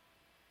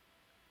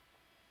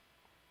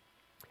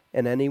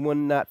 And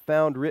anyone not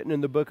found written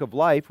in the book of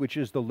life, which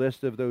is the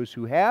list of those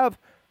who have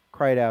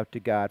cried out to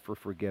God for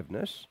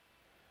forgiveness,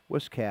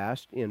 was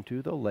cast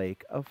into the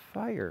lake of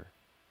fire.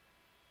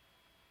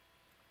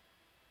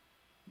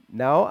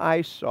 Now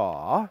I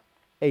saw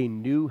a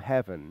new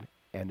heaven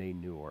and a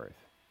new earth.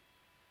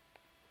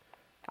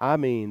 I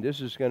mean,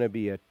 this is going to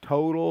be a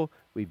total,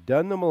 we've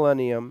done the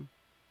millennium,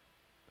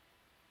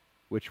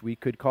 which we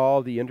could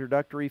call the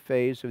introductory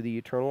phase of the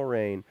eternal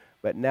reign,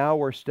 but now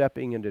we're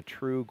stepping into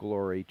true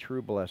glory,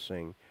 true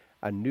blessing,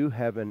 a new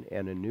heaven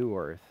and a new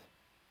earth.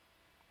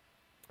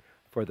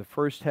 For the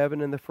first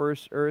heaven and the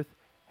first earth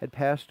had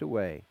passed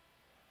away.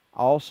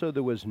 Also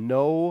there was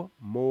no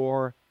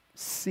more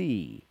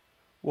sea.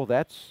 Well,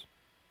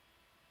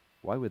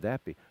 why would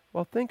that be?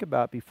 Well, think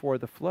about before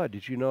the flood.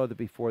 Did you know that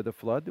before the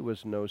flood there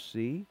was no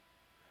sea?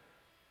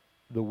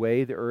 The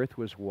way the earth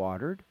was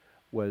watered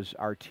was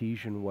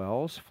artesian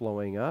wells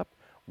flowing up.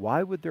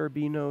 Why would there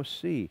be no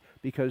sea?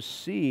 Because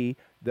sea,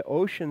 the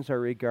oceans are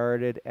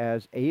regarded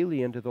as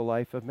alien to the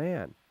life of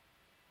man.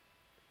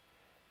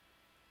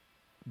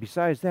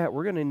 Besides that,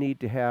 we're going to need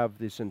to have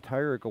this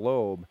entire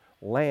globe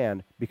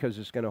land because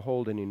it's going to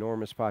hold an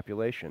enormous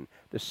population.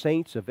 The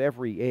saints of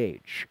every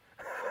age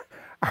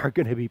are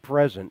going to be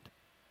present,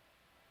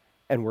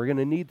 and we're going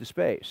to need the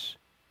space.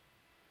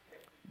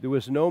 There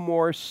was no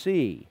more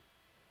sea.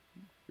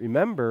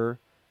 Remember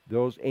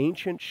those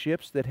ancient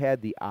ships that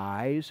had the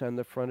eyes on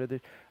the front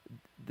of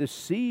the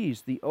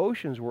seas, the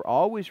oceans were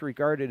always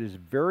regarded as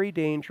very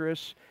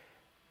dangerous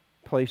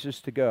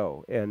places to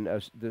go. And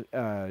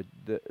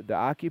the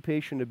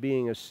occupation of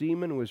being a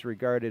seaman was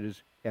regarded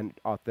as, and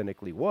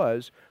authentically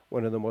was,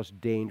 one of the most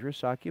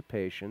dangerous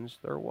occupations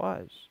there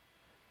was.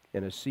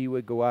 And a sea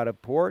would go out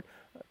of port,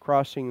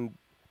 crossing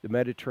the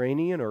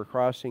Mediterranean or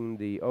crossing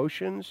the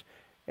oceans,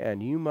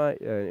 and you might,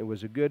 it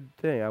was a good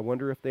thing. I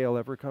wonder if they'll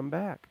ever come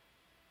back.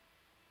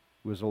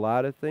 There was a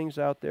lot of things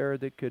out there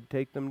that could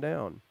take them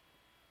down.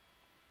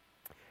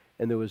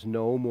 And there was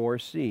no more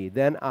sea.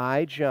 Then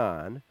I,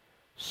 John,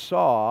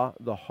 saw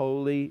the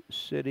holy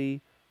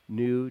city,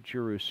 New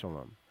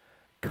Jerusalem,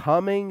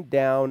 coming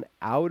down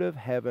out of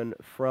heaven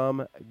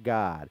from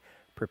God,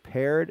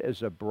 prepared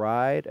as a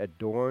bride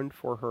adorned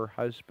for her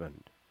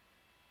husband.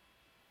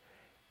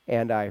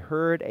 And I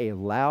heard a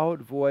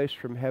loud voice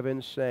from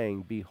heaven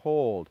saying,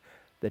 Behold,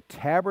 the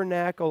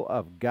tabernacle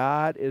of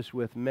God is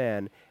with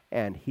men,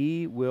 and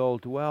he will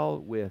dwell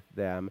with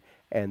them,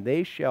 and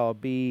they shall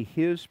be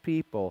his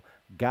people.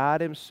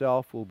 God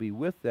himself will be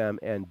with them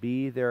and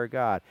be their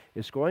God.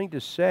 It's going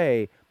to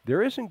say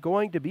there isn't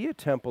going to be a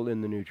temple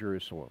in the New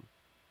Jerusalem.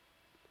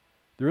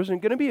 There isn't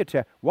going to be a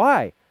temple.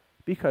 Why?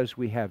 Because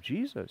we have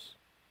Jesus.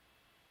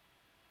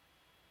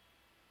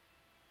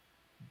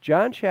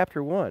 John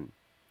chapter 1.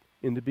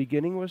 In the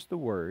beginning was the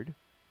Word,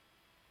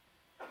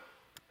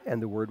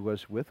 and the Word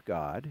was with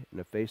God, in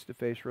a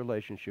face-to-face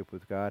relationship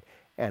with God,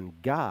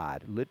 and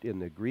God, lit in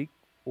the Greek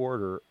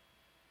order,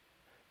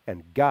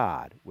 and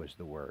God was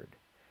the Word.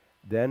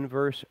 Then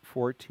verse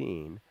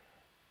 14,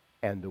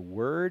 and the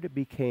Word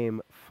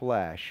became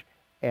flesh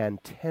and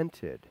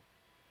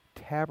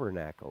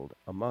tabernacled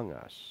among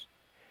us,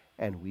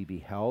 and we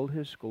beheld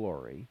his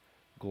glory,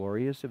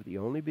 glorious of the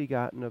only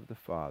begotten of the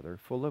Father,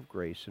 full of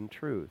grace and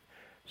truth.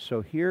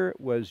 So here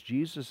was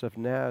Jesus of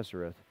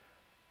Nazareth,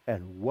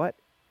 and what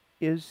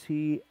is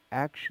he?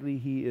 Actually,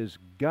 he is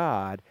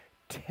God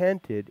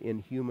tented in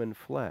human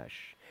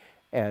flesh.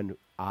 And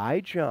I,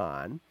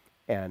 John,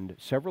 and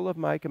several of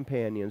my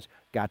companions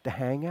got to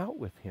hang out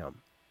with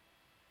him.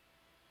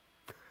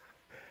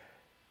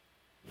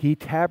 He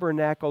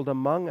tabernacled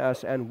among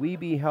us, and we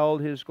beheld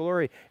his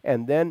glory.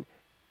 And then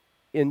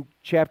in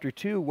chapter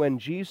 2, when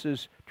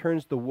Jesus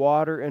turns the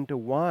water into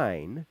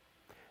wine,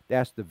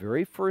 that's the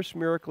very first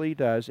miracle he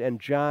does, and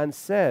John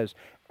says,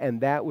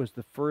 and that was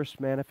the first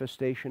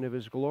manifestation of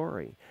his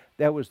glory.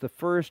 That was the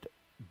first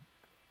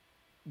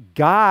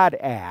God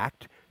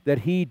act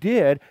that he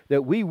did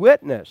that we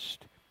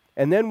witnessed.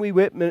 And then we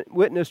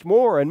witnessed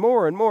more and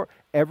more and more.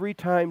 Every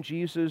time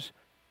Jesus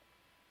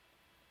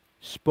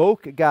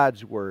spoke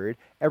God's word,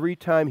 every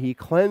time he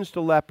cleansed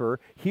a leper,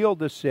 healed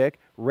the sick,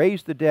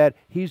 raised the dead,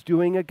 he's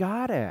doing a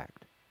God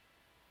act.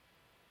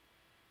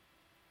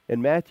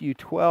 In Matthew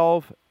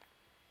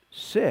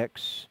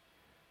 12:6,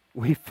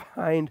 we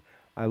find,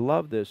 I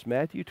love this,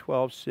 Matthew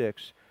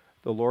 12:6,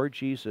 the Lord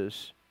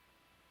Jesus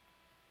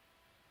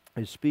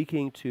is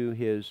speaking to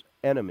his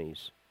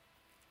enemies.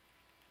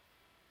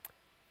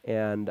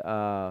 And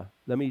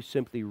let me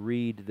simply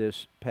read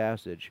this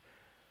passage.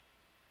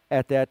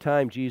 At that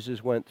time,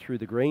 Jesus went through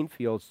the grain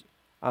fields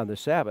on the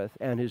Sabbath,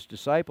 and his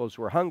disciples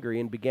were hungry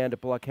and began to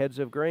pluck heads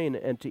of grain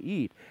and to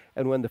eat.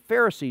 And when the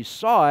Pharisees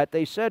saw it,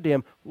 they said to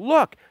him,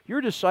 "Look,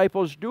 your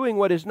disciples doing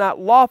what is not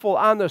lawful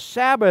on the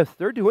Sabbath.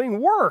 They're doing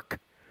work."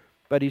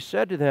 But he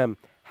said to them,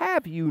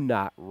 "Have you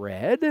not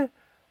read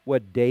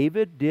what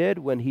David did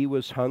when he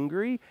was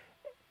hungry,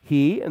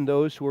 he and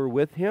those who were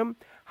with him,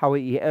 how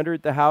he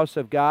entered the house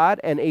of God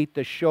and ate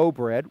the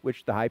showbread,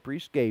 which the high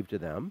priest gave to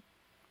them,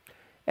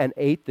 and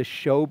ate the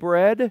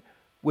showbread,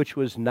 which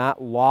was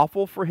not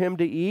lawful for him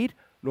to eat,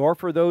 nor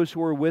for those who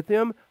were with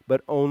him,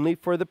 but only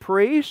for the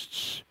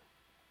priests?"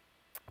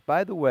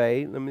 By the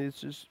way,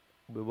 this is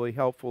really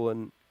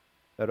helpful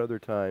at other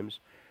times.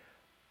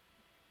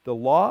 The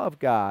law of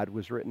God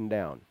was written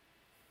down,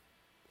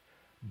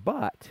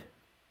 but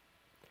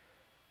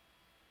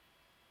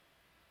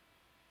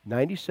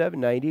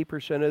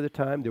 98% of the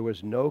time, there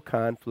was no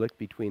conflict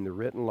between the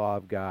written law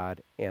of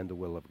God and the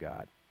will of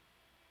God.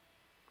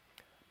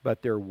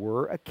 But there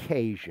were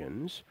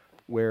occasions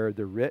where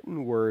the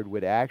written word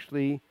would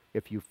actually,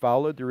 if you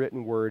followed the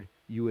written word,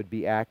 you would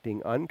be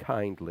acting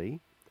unkindly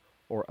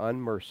or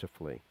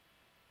unmercifully.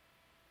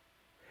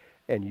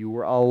 And you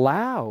were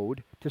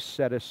allowed to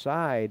set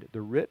aside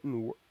the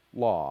written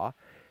law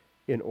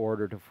in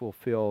order to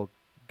fulfill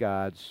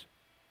God's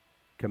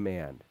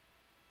command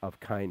of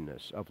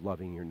kindness, of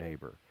loving your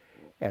neighbor.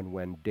 And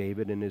when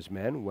David and his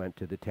men went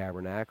to the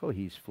tabernacle,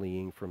 he's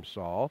fleeing from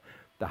Saul,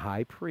 the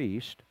high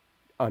priest,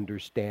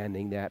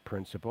 understanding that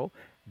principle,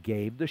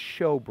 gave the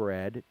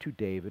showbread to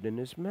David and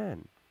his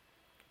men.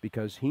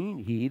 Because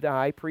he, the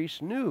high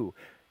priest, knew,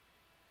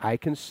 I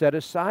can set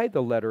aside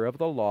the letter of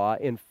the law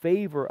in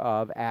favor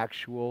of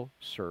actual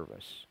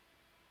service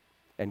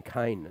and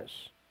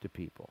kindness to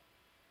people.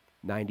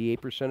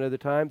 98% of the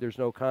time, there's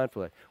no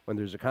conflict. When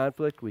there's a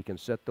conflict, we can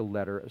set the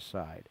letter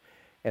aside.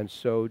 And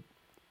so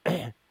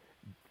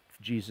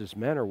Jesus'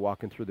 men are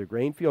walking through the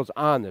grain fields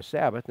on the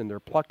Sabbath, and they're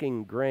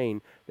plucking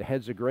grain, the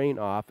heads of grain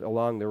off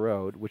along the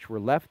road, which were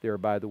left there,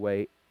 by the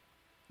way.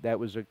 That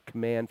was a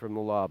command from the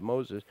law of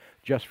Moses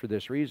just for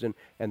this reason,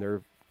 and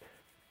they're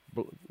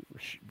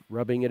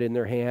rubbing it in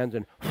their hands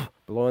and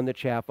blowing the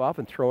chaff off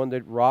and throwing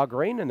the raw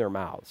grain in their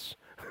mouths.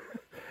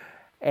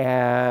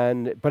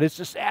 But it's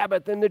the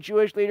Sabbath, and the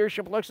Jewish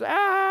leadership looks,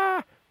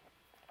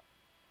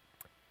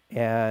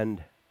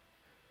 and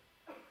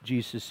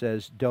Jesus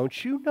says,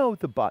 don't you know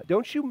the Bible?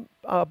 Don't you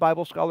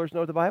Bible scholars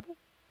know the Bible?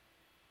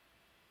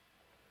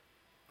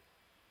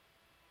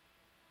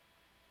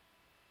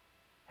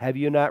 Have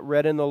you not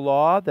read in the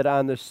law that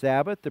on the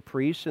Sabbath the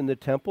priests in the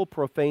temple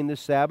profane the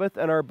Sabbath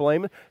and are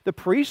blameless? The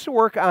priests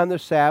work on the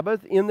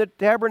Sabbath in the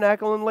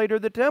tabernacle and later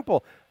the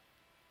temple.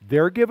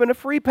 They're given a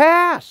free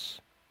pass.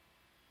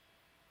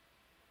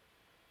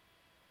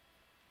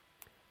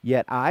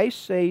 Yet I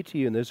say to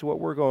you, and this is what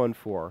we're going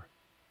for,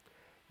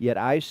 yet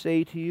I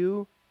say to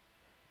you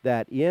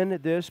that in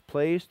this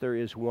place there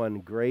is one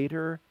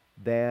greater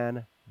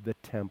than the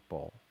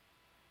temple.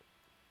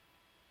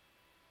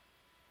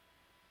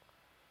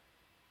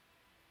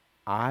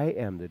 I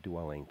am the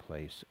dwelling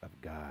place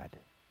of God.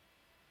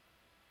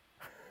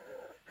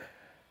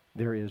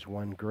 There is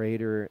one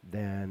greater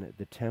than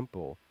the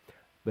temple.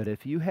 But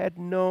if you had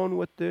known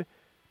what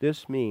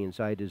this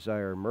means, I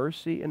desire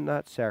mercy and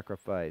not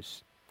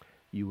sacrifice,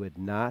 you would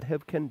not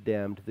have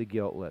condemned the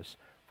guiltless,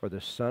 for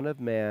the Son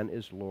of Man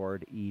is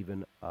Lord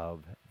even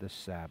of the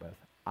Sabbath.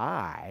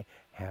 I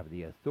have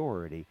the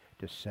authority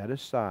to set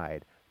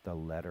aside the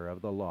letter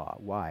of the law.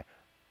 Why?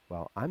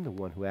 Well, I'm the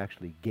one who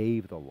actually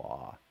gave the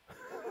law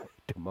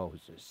to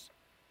Moses.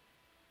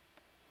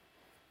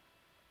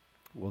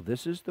 Well,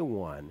 this is the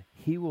one.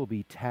 He will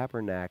be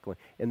tabernacling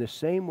in the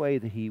same way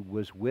that he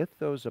was with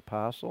those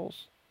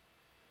apostles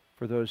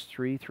for those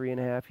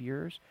 3.5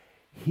 years.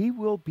 He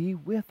will be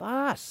with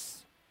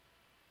us.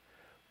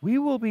 We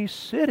will be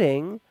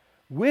sitting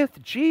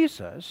with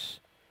Jesus,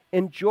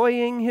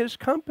 enjoying his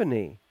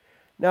company.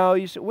 Now,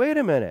 you say, wait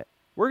a minute.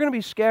 We're going to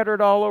be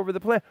scattered all over the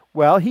planet.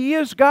 Well, he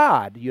is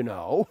God, you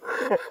know.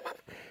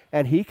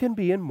 And he can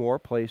be in more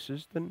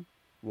places than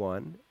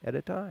one at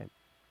a time.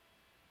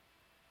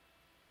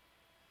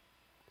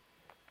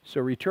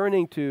 So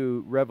returning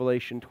to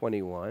Revelation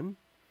 21,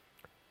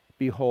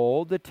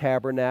 behold, the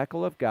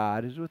tabernacle of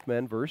God is with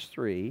men, verse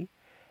 3,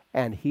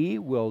 and he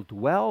will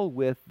dwell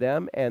with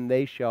them, and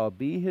they shall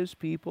be his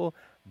people.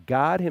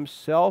 God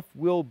himself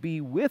will be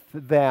with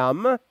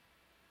them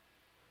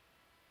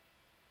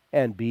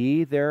and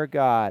be their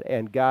God,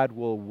 and God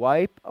will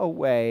wipe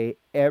away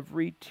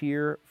every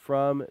tear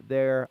from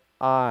their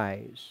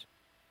eyes.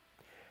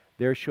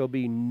 There shall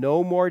be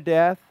no more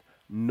death,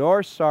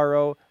 nor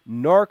sorrow,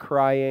 nor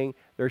crying.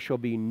 There shall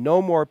be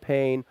no more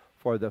pain,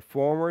 for the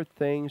former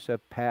things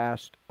have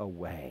passed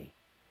away.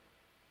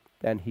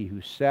 Then he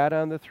who sat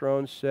on the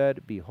throne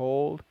said,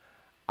 behold,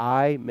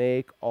 I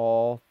make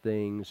all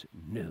things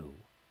new.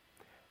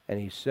 And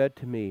he said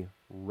to me,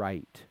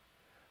 write,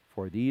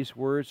 for these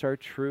words are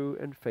true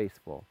and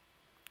faithful.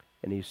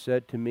 And he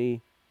said to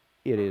me,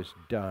 it is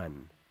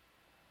done.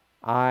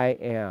 I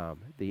am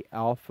the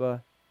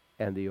Alpha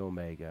and the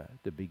Omega,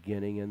 the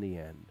beginning and the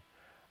end.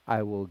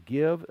 I will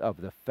give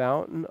of the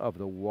fountain of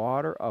the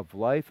water of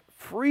life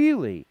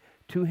freely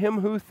to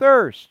him who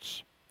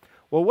thirsts.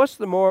 Well, what's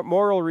the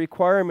moral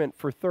requirement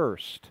for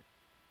thirst?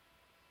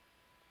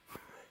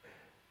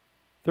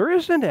 There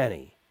isn't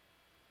any.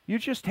 You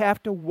just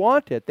have to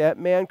want it. That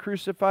man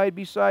crucified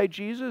beside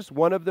Jesus,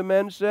 one of the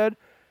men said,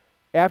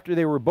 after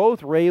they were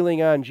both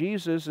railing on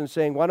Jesus and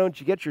saying, why don't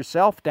you get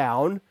yourself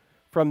down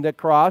from the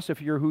cross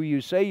if you're who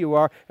you say you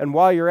are, and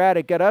while you're at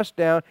it, get us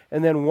down.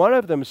 And then one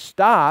of them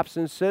stops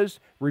and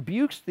says,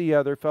 rebukes the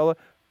other fellow,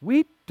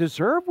 we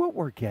deserve what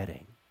we're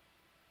getting.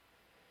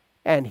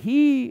 And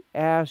he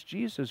asked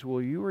Jesus,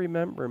 will you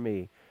remember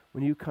me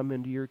when you come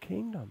into your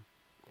kingdom?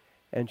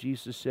 And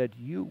Jesus said,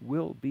 you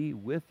will be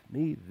with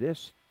me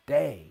this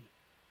day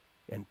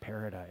in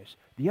paradise.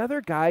 The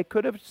other guy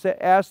could have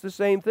asked the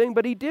same thing,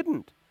 but he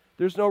didn't.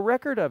 There's no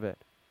record of it.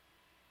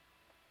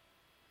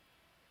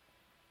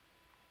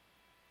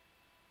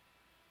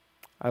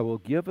 I will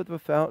give of the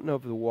fountain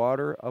of the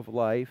water of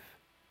life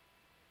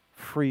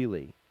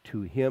freely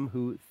to him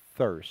who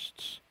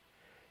thirsts.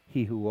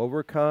 He who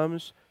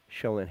overcomes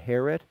shall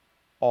inherit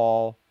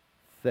all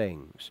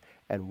things.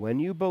 And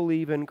when you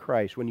believe in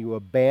Christ, when you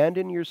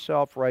abandon your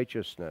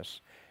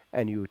self-righteousness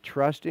and you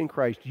trust in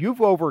Christ,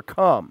 you've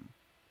overcome.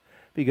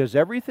 Because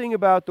everything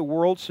about the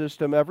world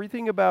system,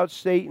 everything about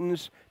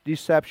Satan's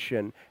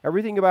deception,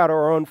 everything about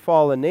our own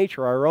fallen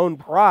nature, our own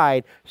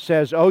pride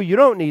says, oh, you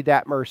don't need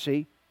that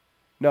mercy.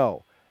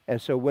 No.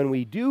 And so when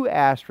we do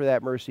ask for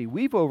that mercy,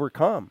 we've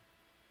overcome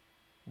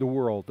the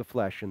world, the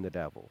flesh, and the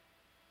devil.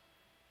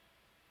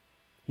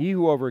 He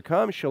who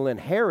overcomes shall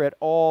inherit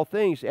all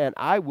things, and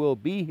I will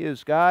be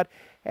his God,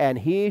 and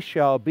he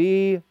shall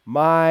be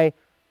my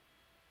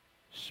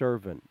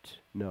servant.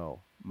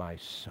 No, my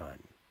son.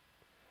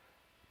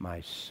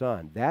 My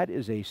son. That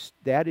is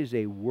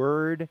a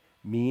word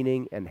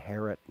meaning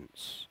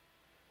inheritance.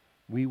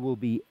 We will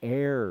be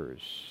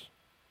heirs.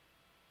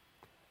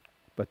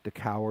 But the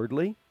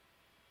cowardly,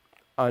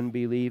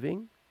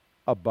 unbelieving,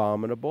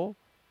 abominable,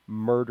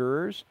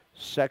 murderers,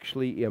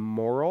 sexually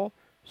immoral,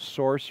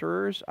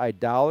 sorcerers,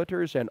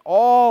 idolaters, and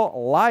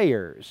all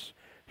liars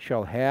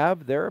shall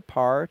have their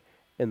part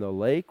in the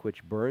lake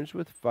which burns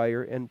with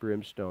fire and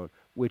brimstone,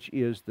 which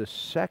is the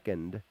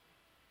second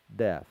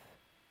death.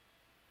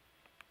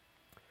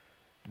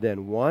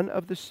 Then one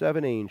of the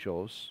seven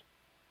angels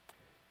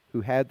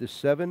who had the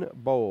seven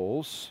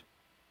bowls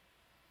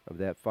of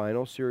that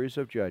final series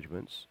of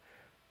judgments,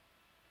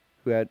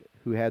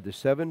 who had the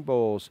seven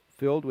bowls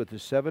filled with the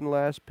seven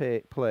last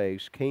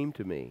plagues, came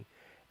to me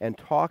and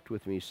talked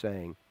with me,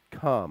 saying,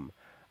 come,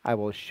 I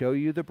will show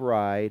you the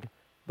bride,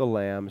 the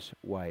Lamb's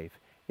wife.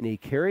 And he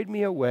carried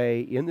me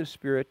away in the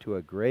Spirit to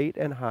a great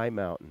and high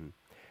mountain,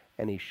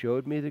 and he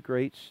showed me the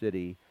great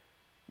city,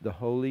 the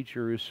holy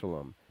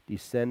Jerusalem,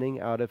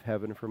 descending out of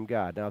heaven from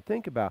God. Now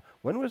think about,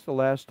 when was the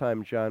last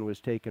time John was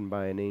taken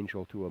by an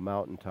angel to a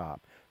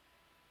mountaintop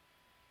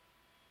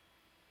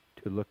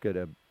to look at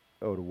a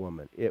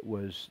woman? It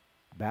was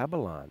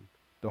Babylon,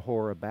 the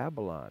whore of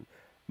Babylon.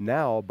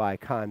 Now, by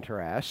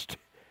contrast,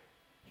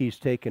 he's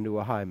taken to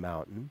a high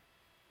mountain,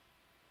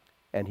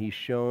 and he's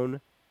shown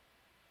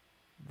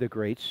the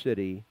great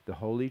city, the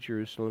holy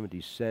Jerusalem,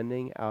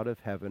 descending out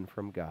of heaven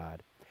from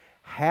God,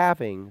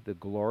 having the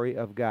glory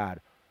of God.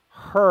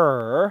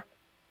 Her,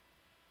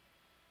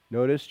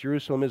 notice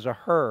Jerusalem is a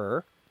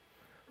her.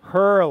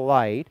 Her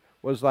light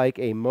was like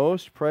a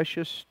most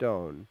precious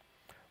stone,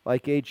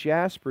 like a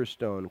jasper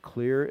stone,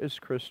 clear as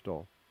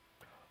crystal.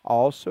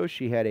 Also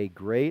she had a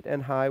great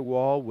and high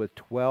wall with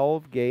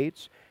 12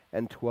 gates,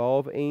 and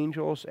 12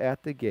 angels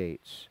at the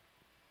gates,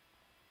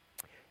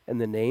 and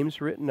the names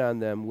written on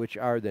them, which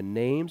are the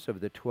names of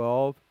the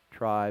 12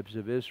 tribes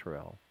of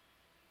Israel.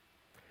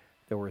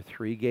 There were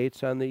 3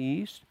 gates on the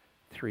east,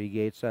 3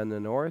 gates on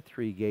the north,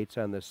 3 gates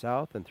on the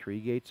south, and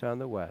 3 gates on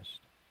the west.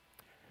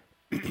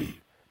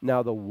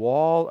 Now the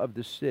wall of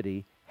the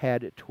city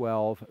had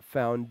 12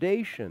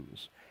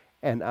 foundations,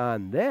 and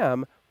on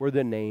them were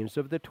the names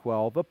of the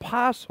 12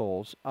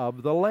 apostles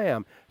of the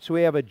Lamb. So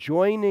we have a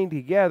joining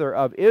together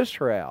of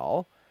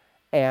Israel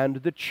and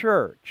the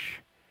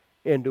church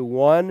into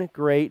one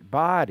great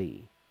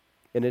body.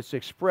 And it's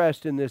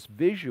expressed in this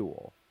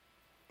visual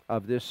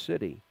of this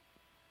city.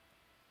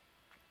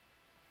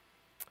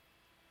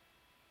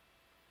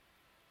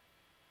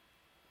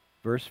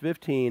 Verse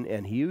 15,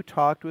 and he who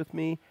talked with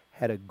me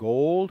had a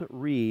gold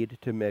reed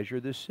to measure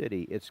the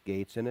city, its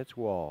gates and its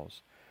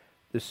walls.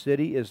 The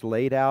city is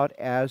laid out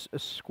as a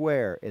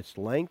square. Its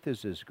length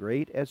is as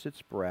great as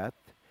its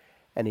breadth.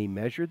 And he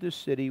measured the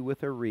city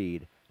with a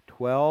reed,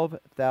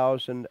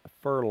 12,000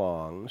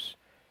 furlongs.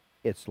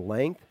 Its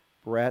length,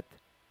 breadth,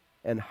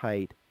 and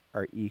height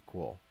are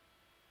equal.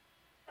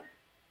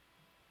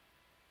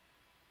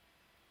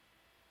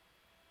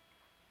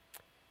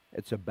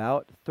 It's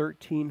about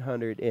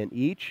 1,300 in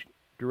each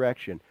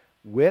direction.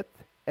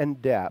 Width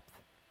and depth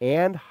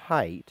and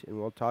height, and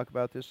we'll talk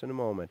about this in a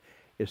moment,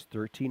 is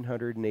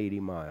 1,380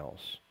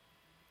 miles.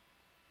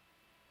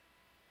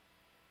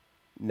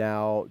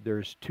 Now,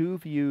 there's 2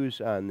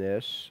 views on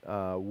this.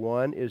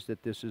 One is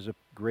that this is a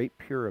great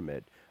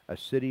pyramid, a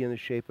city in the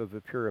shape of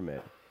a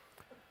pyramid.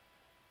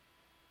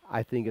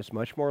 I think it's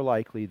much more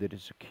likely that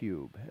it's a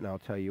cube, and I'll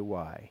tell you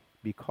why.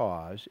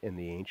 Because in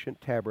the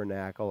ancient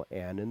tabernacle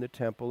and in the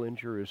temple in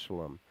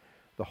Jerusalem,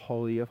 the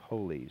Holy of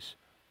Holies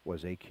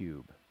was a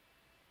cube.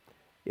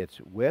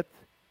 Its width,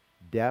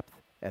 depth,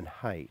 and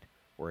height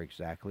were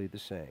exactly the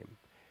same.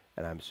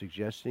 And I'm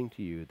suggesting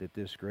to you that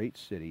this great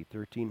city,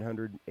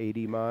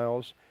 1,380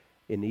 miles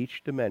in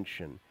each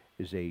dimension,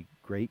 is a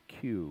great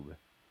cube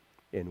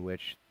in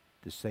which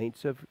the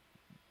saints of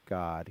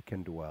God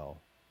can dwell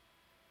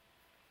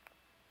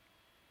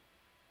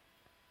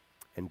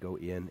and go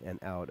in and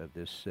out of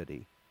this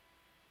city.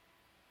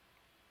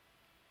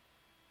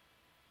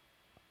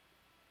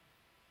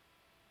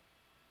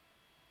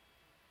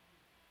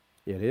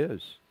 It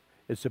is.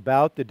 It's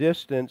about the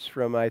distance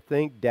from, I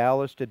think,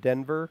 Dallas to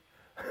Denver,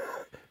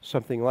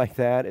 something like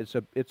that. It's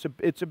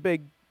a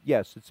big,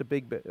 yes, it's a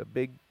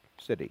big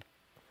city.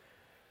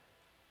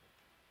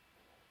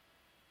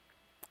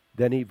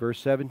 Then verse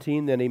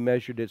 17, then he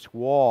measured its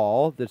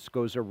wall that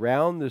goes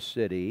around the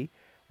city,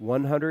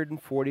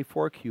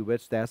 144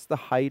 cubits. That's the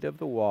height of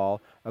the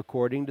wall,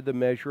 according to the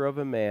measure of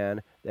a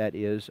man, that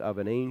is, of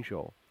an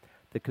angel.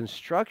 The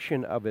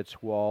construction of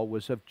its wall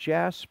was of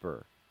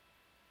jasper,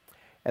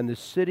 and the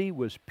city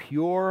was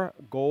pure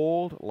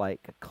gold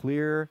like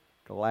clear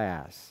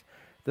glass.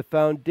 The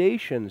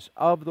foundations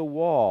of the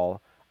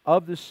wall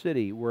of the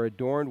city were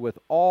adorned with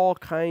all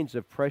kinds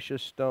of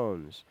precious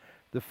stones.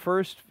 The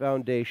first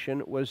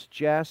foundation was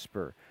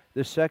jasper,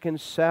 the second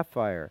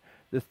sapphire,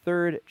 the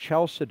third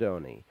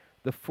chalcedony,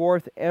 the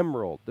fourth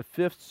emerald, the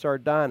fifth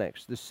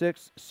sardonyx, the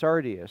sixth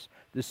sardius,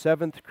 the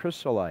seventh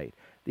chrysolite,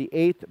 the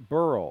eighth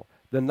beryl,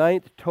 the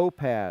ninth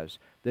topaz,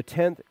 the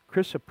 10th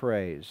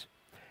chrysoprase,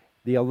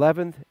 the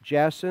 11th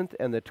jacinth,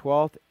 and the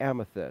 12th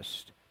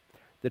amethyst.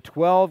 The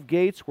 12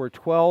 gates were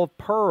 12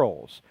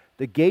 pearls.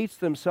 The gates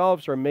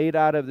themselves are made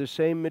out of the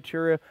same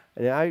material.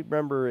 And I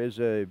remember as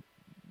a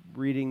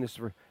reading this,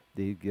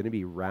 they're going to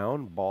be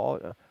round,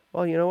 ball.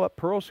 Well, you know what?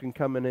 Pearls can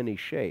come in any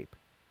shape.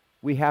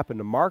 We happen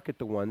to market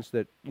the ones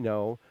that,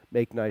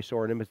 make nice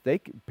ornaments.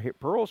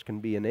 Pearls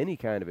can be in any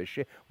kind of a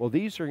shape. Well,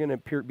 these are going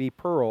to be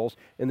pearls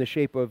in the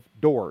shape of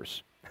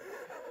doors.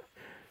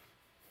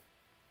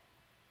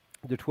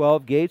 The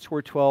 12 gates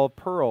were 12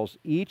 pearls.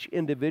 Each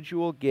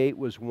individual gate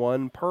was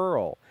 1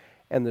 pearl.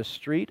 And the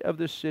street of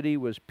the city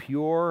was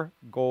pure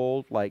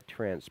gold like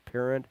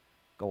transparent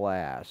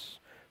glass.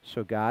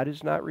 So God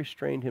has not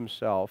restrained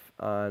himself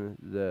on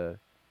the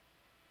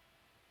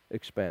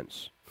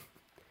expense.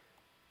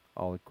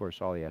 Of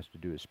course, all he has to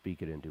do is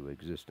speak it into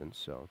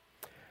existence.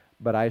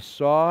 But I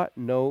saw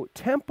no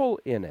temple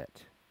in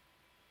it,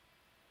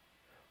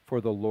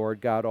 for the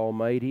Lord God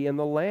Almighty and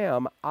the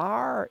Lamb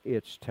are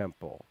its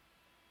temple.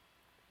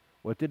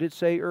 What did it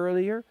say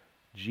earlier?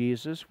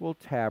 Jesus will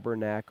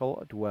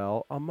tabernacle,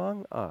 dwell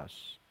among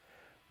us.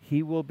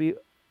 He will be,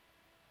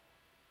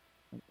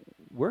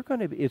 we're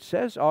going to be, it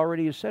says,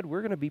 already is said,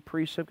 we're going to be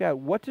priests of God.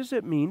 What does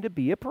it mean to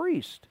be a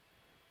priest?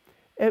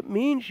 It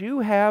means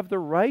you have the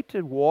right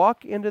to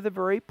walk into the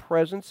very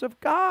presence of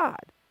God.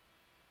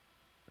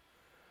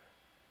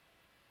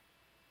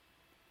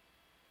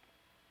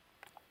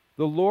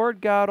 The Lord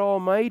God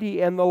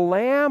Almighty and the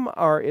Lamb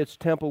are its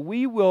temple.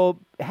 We will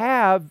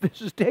have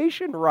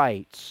visitation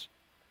rights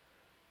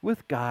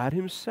with God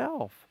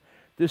himself.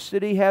 The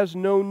city has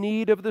no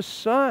need of the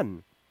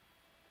sun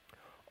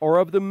or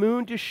of the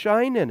moon to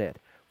shine in it,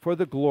 for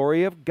the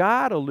glory of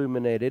God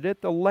illuminated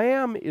it. The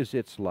Lamb is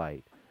its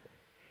light.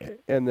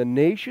 And the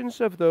nations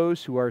of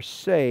those who are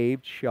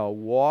saved shall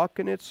walk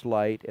in its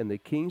light, and the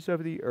kings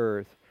of the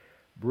earth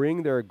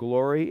bring their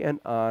glory and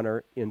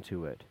honor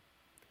into it.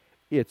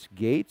 Its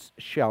gates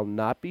shall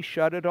not be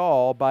shut at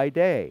all by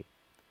day,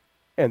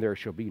 and there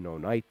shall be no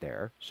night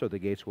there, so the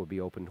gates will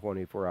be open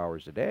 24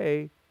 hours a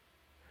day.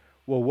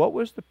 Well, what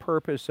was the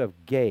purpose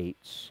of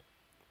gates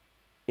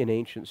in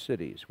ancient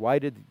cities? Why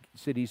did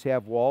cities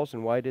have walls,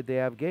 and why did they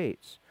have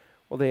gates?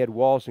 Well, they had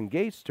walls and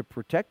gates to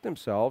protect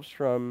themselves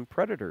from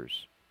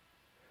predators.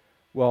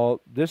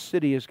 Well, this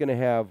city is going to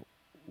have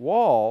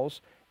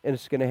walls, and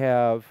it's going to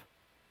have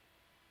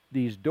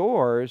these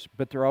doors,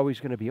 but they're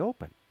always going to be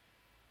open.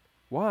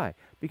 Why?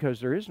 Because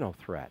there is no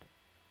threat.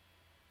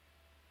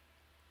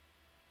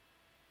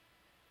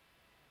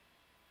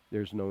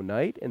 There's no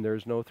night and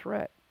there's no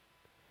threat.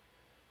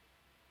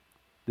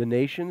 The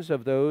nations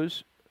of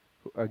those,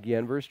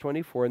 again, verse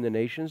 24, and the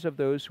nations of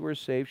those who are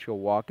saved shall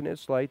walk in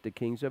its light. The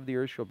kings of the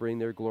earth shall bring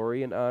their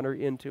glory and honor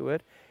into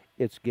it.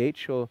 Its gates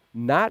shall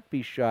not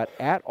be shut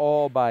at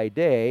all by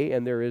day,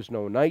 and there is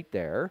no night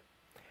there.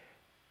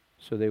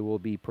 So they will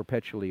be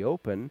perpetually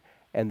open.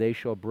 And they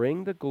shall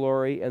bring the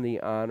glory and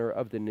the honor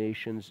of the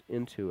nations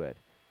into it.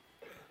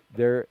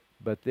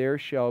 But there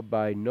shall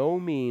by no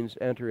means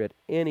enter it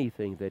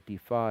anything that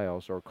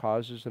defiles or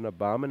causes an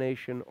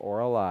abomination or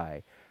a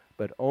lie,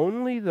 but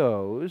only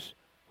those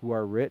who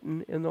are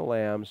written in the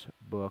Lamb's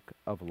book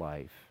of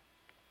life.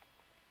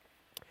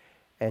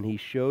 And he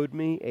showed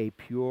me a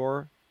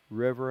pure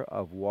river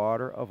of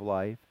water of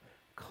life,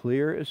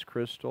 clear as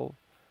crystal,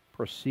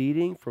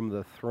 proceeding from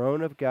the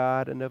throne of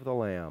God and of the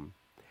Lamb.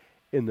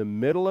 In the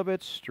middle of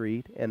its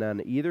street and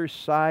on either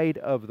side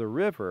of the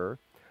river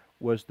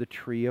was the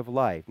tree of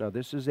life. Now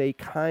this is a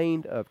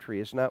kind of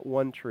tree. It's not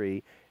one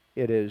tree.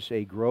 It is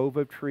a grove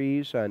of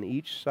trees on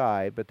each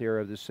side, but they are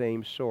of the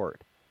same sort.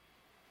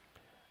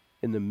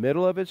 In the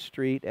middle of its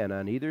street and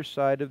on either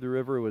side of the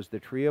river was the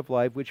tree of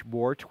life, which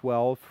bore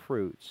 12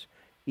 fruits,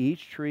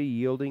 each tree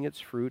yielding its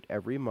fruit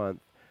every month.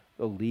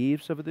 The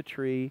leaves of the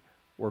tree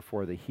were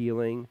for the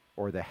healing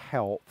or the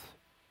health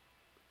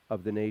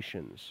of the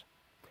nations.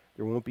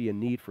 There won't be a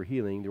need for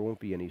healing. There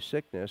won't be any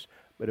sickness,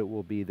 but it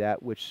will be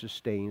that which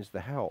sustains the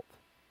health.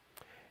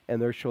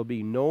 And there shall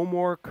be no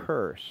more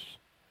curse.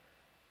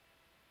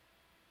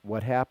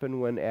 What happened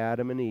when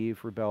Adam and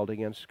Eve rebelled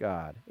against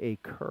God? A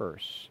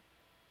curse.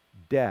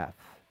 Death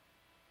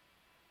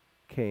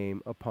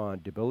came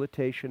upon,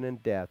 debilitation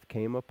and death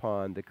came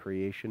upon the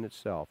creation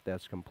itself.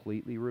 That's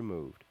completely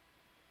removed.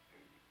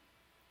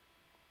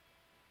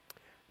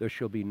 There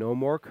shall be no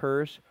more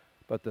curse,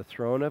 but the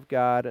throne of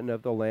God and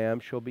of the Lamb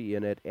shall be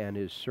in it, and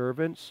his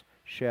servants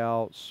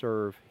shall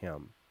serve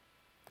him.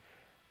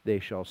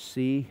 They shall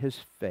see his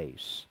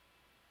face,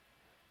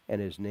 and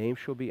his name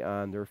shall be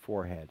on their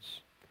foreheads.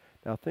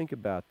 Now think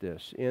about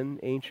this. In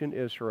ancient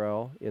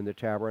Israel, in the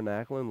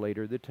tabernacle and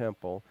later the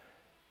temple,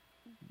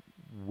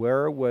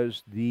 where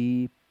was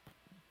the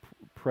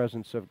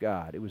presence of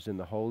God? It was in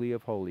the Holy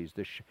of Holies.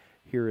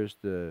 Here is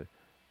the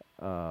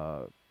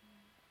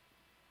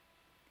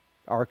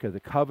Ark of the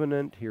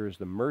Covenant. Here is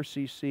the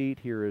mercy seat.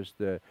 Here is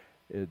the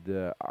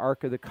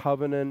Ark of the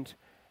Covenant.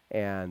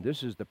 And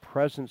this is the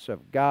presence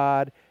of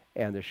God.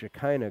 And the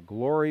Shekinah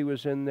glory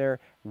was in there.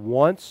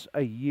 Once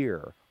a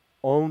year,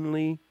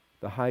 only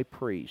the high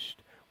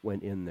priest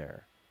went in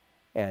there.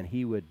 And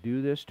he would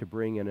do this to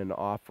bring in an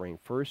offering,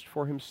 first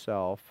for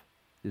himself.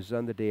 This is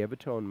on the Day of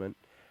Atonement.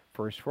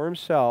 First for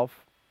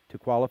himself, to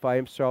qualify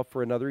himself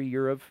for another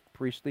year of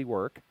priestly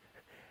work,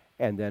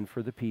 and then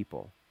for the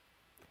people.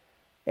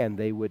 And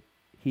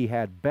he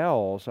had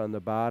bells on the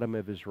bottom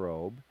of his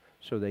robe,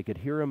 so they could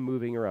hear him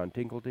moving around,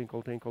 tinkle,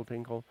 tinkle, tinkle,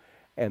 tinkle.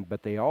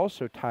 But they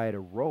also tied a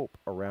rope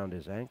around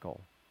his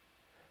ankle,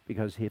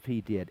 because if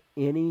he did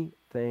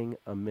anything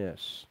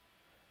amiss,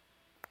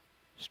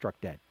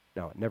 struck dead.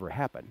 Now, it never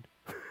happened,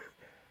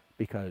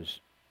 because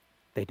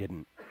they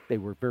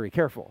were very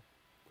careful.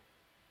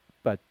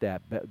 But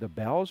the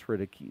bells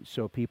were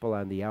so people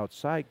on the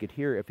outside could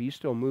hear, if he's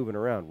still moving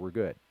around, we're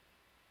good.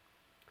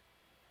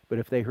 But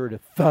if they heard a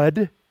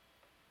thud,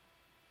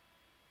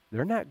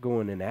 they're not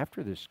going in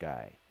after this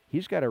guy.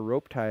 He's got a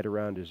rope tied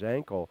around his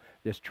ankle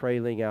that's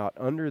trailing out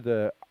under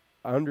the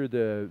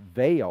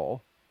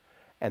veil,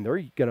 and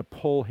they're going to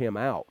pull him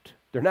out.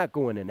 They're not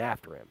going in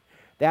after him.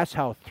 That's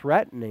how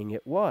threatening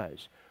it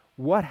was.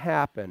 What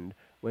happened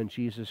when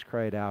Jesus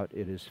cried out,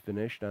 "It is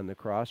finished," on the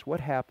cross? What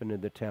happened in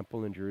the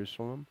temple in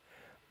Jerusalem?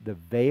 The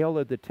veil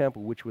of the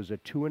temple, which was a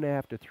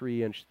 2.5 to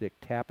 3 inch thick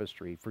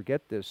tapestry.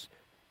 Forget this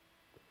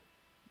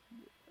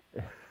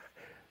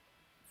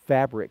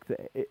fabric.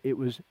 It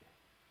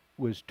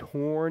was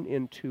torn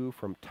in two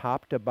from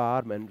top to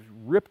bottom and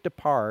ripped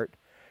apart.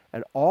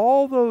 And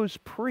all those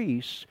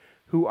priests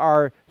who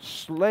are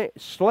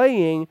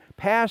slaying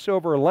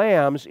Passover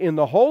lambs in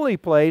the holy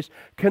place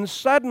can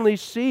suddenly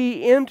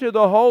see into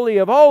the Holy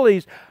of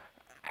Holies.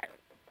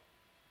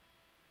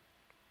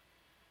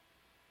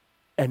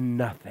 And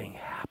nothing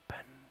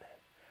happened.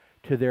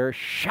 To their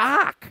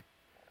shock,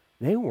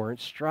 they weren't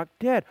struck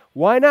dead.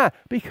 Why not?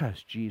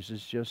 Because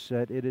Jesus just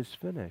said, "It is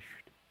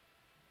finished."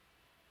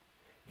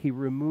 He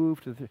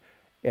removed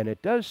and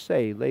it does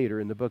say later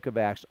in the book of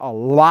Acts, a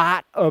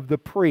lot of the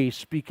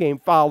priests became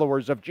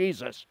followers of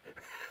Jesus.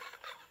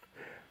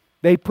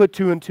 They put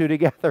two and two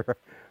together.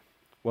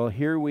 Well,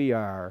 here we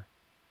are.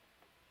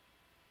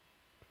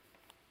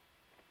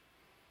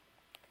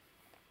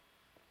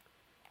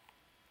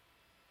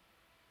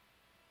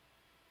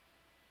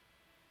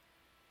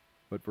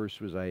 What verse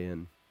was I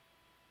in?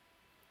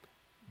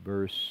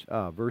 Verse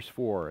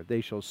 4.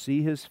 They shall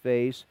see his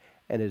face,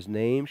 and his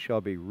name shall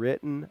be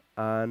written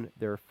on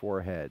their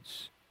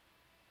foreheads.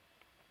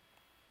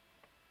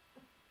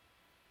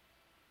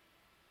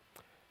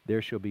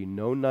 There shall be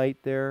no night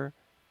there,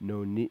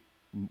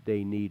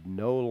 they need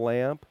no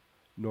lamp,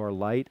 nor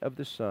light of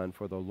the sun,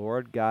 for the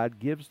Lord God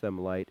gives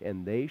them light,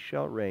 and they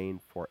shall reign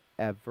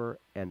forever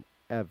and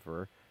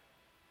ever.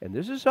 And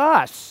this is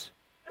us.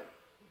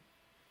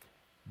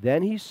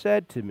 Then he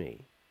said to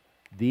me,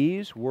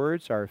 "These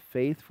words are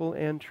faithful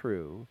and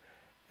true,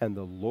 and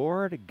the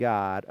Lord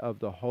God of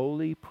the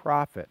holy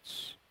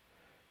prophets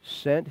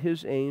sent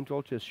his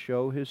angel to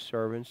show his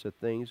servants the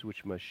things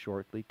which must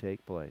shortly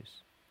take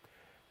place.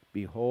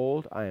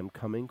 Behold, I am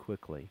coming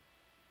quickly.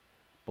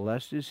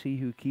 Blessed is he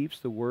who keeps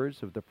the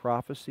words of the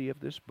prophecy of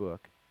this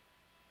book."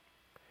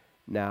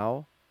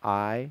 Now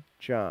I,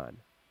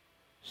 John,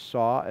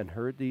 saw and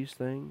heard these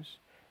things,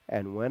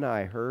 and when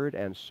I heard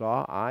and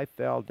saw, I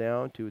fell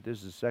down to, this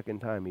is the second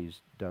time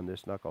he's done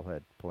this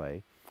knucklehead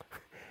play.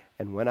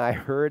 And when I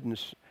heard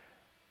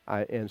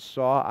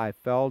I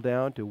fell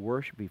down to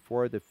worship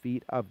before the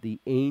feet of the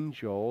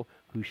angel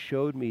who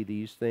showed me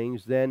these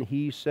things. Then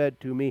he said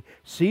to me,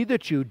 see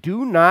that you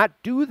do not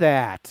do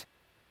that,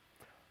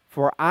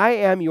 for I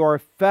am your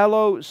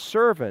fellow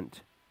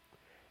servant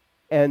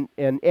and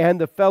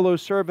the fellow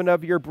servant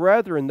of your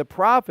brethren, the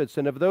prophets,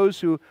 and of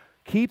those who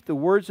keep the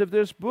words of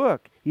this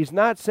book. He's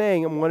not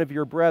saying I'm one of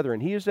your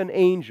brethren. He is an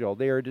angel.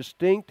 They are a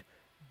distinct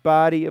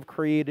body of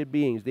created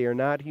beings. They are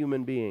not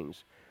human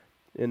beings.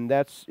 And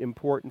that's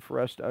important for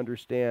us to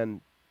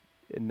understand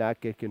and not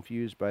get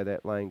confused by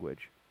that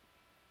language.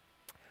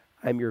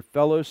 I'm your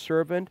fellow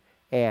servant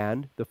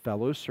and the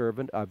fellow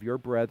servant of your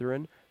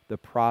brethren, the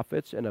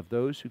prophets, and of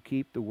those who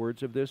keep the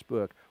words of this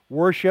book.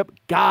 Worship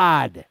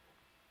God.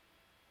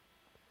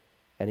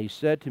 And he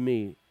said to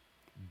me,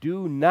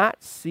 do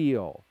not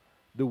seal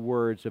the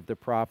words of the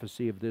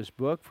prophecy of this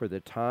book, for the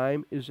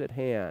time is at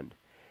hand.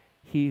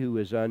 He who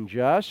is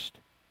unjust,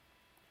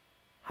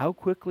 how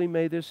quickly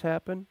may this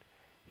happen?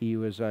 He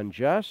who is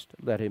unjust,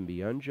 let him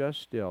be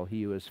unjust still.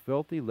 He who is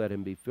filthy, let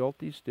him be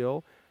filthy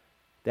still.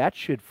 That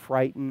should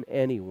frighten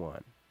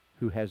anyone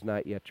who has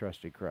not yet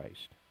trusted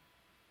Christ.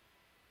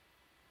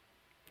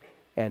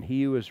 And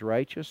he who is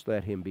righteous,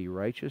 let him be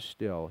righteous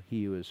still.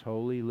 He who is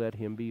holy, let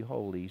him be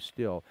holy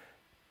still.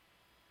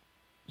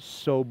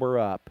 Sober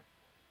up.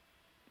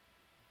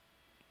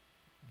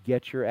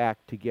 Get your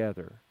act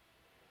together.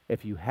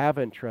 If you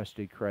haven't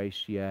trusted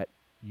Christ yet,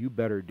 you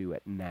better do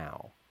it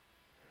now.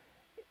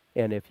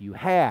 And if you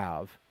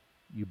have,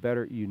 you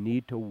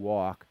need to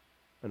walk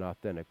an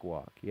authentic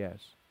walk. Yes.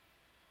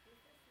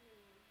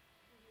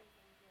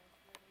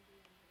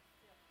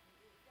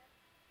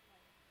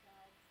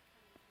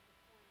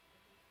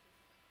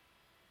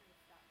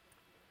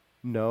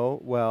 No,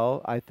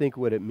 well, I think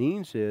what it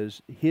means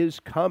is his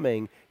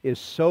coming is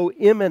so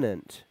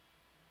imminent.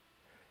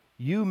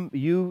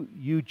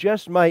 You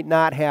just might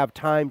not have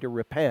time to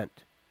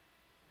repent.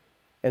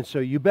 And so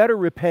you better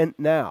repent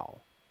now.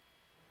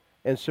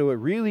 And so it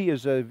really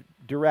is a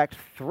direct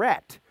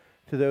threat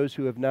to those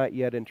who have not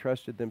yet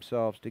entrusted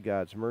themselves to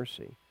God's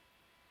mercy.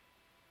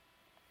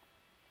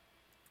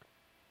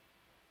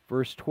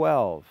 Verse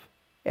 12,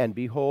 and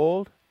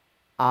behold,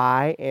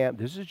 I am,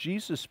 this is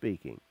Jesus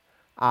speaking,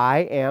 I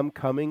am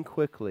coming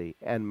quickly,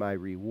 and my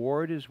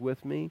reward is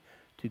with me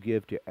to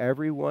give to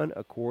everyone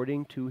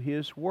according to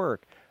his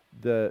work.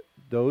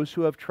 Those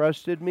who have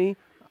trusted me,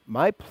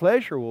 my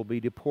pleasure will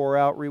be to pour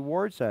out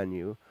rewards on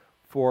you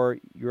for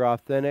your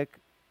authentic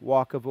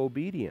walk of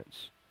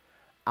obedience.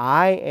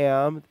 I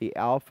am the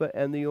Alpha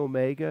and the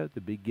Omega,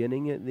 the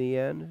beginning and the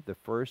end, the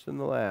first and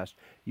the last.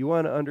 You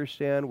want to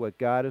understand what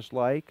God is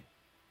like?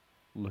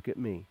 Look at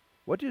me.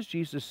 What does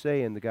Jesus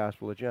say in the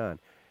Gospel of John?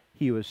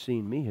 He who has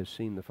seen me has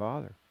seen the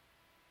Father.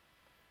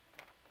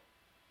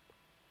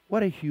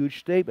 What a huge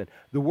statement.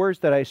 The words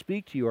that I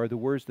speak to you are the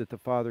words that the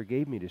Father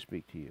gave me to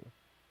speak to you.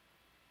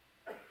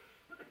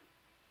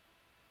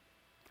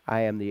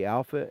 I am the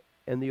Alpha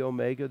and the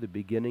Omega, the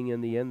beginning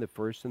and the end, the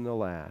first and the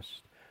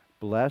last.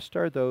 Blessed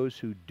are those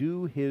who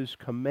do his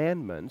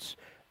commandments,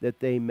 that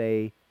they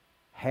may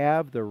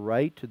have the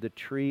right to the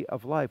tree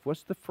of life.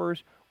 What's the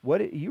first?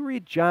 You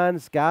read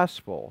John's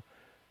Gospel,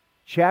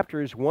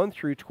 chapters 1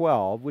 through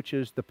 12, which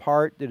is the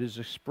part that is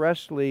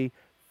expressly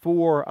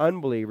for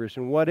unbelievers.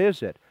 And what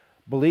is it?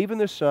 Believe in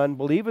the Son,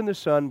 believe in the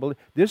Son.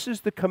 This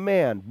is the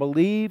command.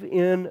 Believe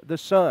in the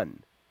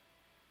Son.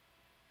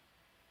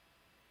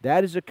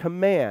 That is a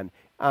command.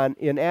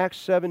 In Acts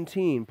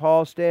 17,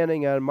 Paul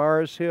standing on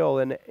Mars Hill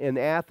in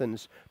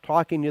Athens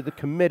talking to the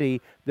committee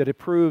that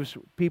approves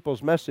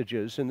people's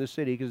messages in the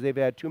city because they've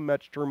had too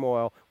much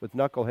turmoil with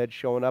knuckleheads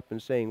showing up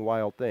and saying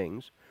wild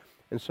things.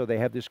 And so they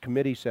have this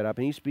committee set up,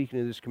 and he's speaking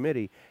to this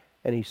committee,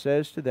 and he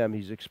says to them,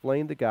 he's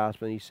explained the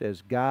gospel, and he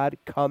says, God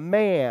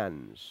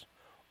commands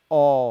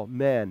all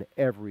men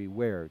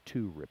everywhere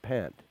to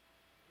repent.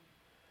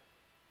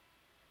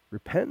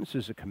 Repentance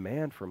is a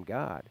command from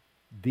God.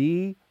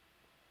 The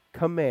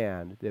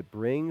command that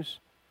brings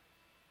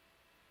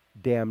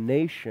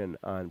damnation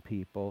on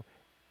people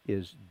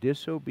is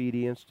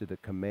disobedience to the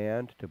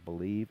command to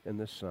believe in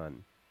the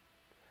Son.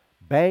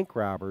 Bank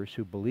robbers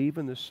who believe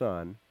in the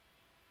Son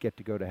get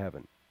to go to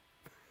heaven.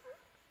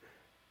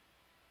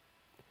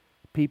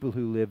 People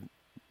who live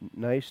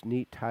nice,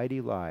 neat,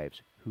 tidy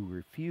lives who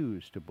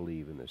refuse to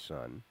believe in the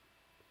Son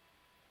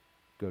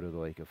go to the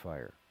lake of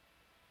fire.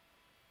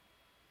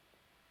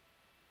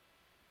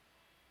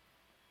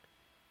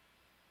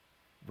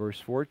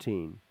 Verse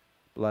 14,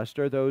 blessed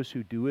are those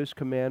who do his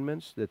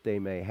commandments, that they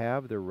may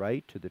have the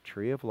right to the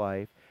tree of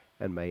life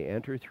and may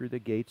enter through the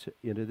gates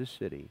into the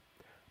city.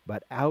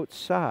 But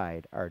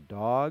outside are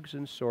dogs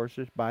and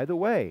sorcerers. By the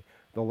way,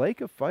 the lake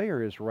of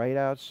fire is right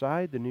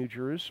outside the New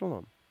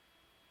Jerusalem.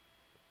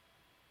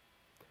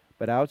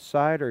 But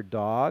outside are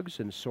dogs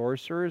and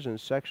sorcerers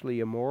and sexually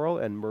immoral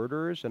and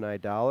murderers and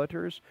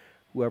idolaters,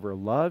 whoever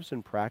loves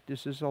and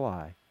practices a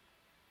lie.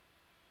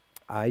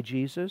 I,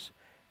 Jesus,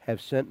 have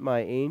sent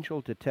my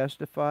angel to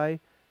testify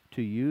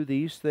to you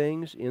these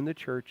things in the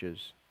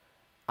churches.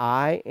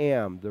 I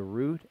am the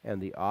root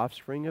and the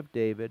offspring of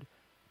David,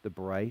 the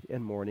bright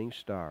and morning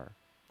star.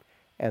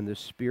 And the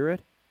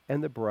Spirit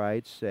and the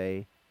bride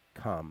say,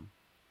 Come.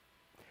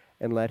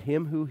 And let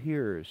him who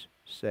hears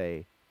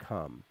say,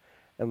 Come.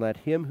 And let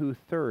him who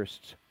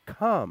thirsts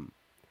come.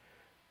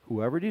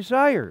 Whoever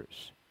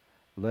desires,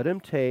 let him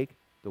take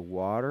the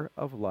water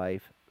of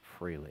life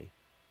freely.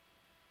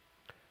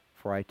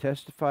 For I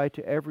testify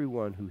to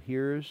everyone who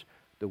hears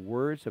the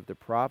words of the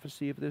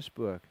prophecy of this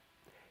book,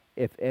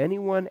 if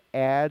anyone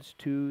adds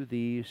to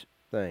these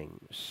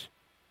things,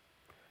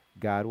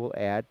 God will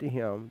add to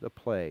him the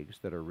plagues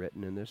that are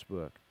written in this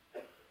book.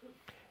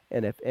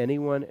 And if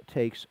anyone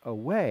takes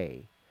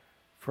away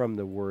from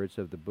the words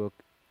of the book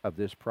of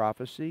this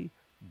prophecy,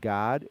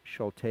 God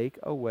shall take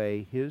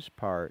away his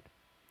part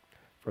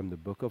from the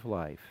book of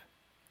life,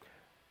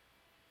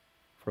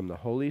 from the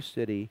holy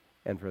city,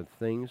 and from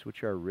things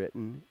which are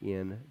written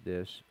in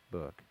this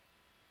book.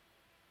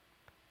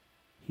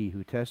 He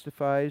who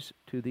testifies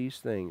to these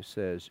things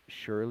says,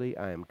 Surely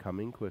I am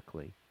coming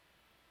quickly.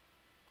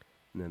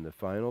 And then the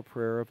final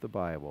prayer of the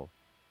Bible,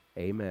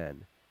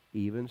 Amen.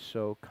 Even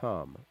so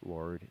come,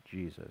 Lord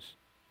Jesus.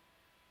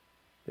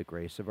 The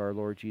grace of our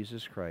Lord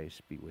Jesus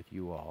Christ be with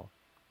you all.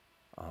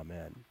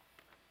 Amen.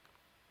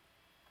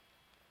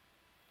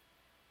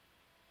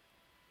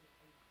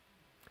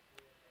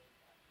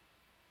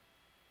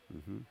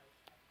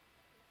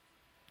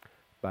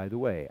 By the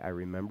way, I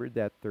remembered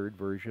that third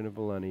version of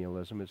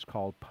millennialism. It's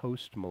called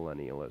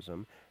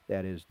postmillennialism.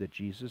 That is, that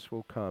Jesus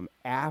will come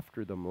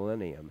after the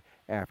millennium,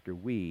 after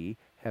we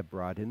have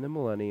brought in the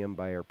millennium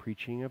by our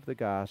preaching of the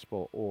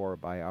gospel or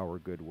by our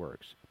good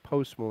works.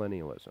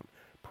 Postmillennialism.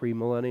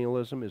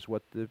 Premillennialism is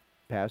what the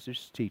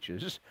passage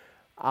teaches.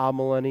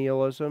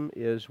 Amillennialism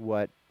is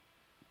what,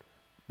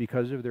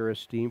 because of their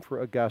esteem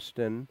for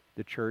Augustine,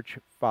 the church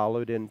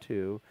followed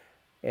into,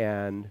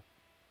 and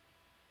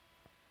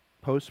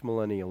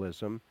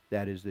postmillennialism,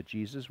 that is, that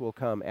Jesus will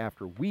come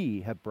after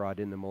we have brought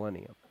in the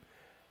millennium.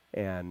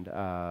 And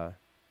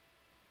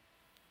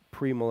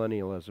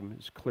premillennialism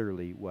is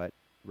clearly what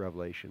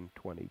Revelation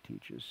 20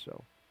 teaches.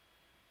 So,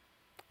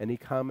 any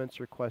comments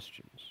or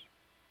questions?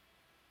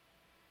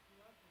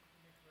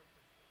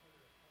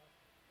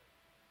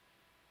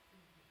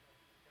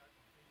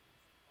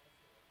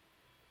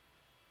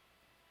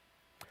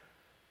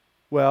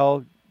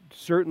 Well,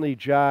 certainly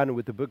John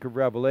with the book of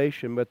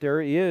Revelation, but there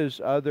is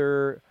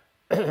other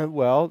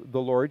well, the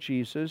Lord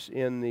Jesus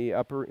in the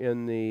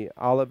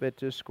Olivet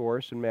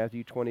Discourse in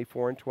Matthew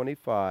 24 and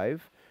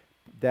 25.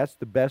 That's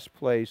the best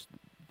place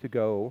to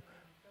go.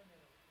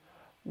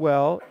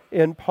 Well,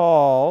 in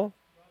Paul,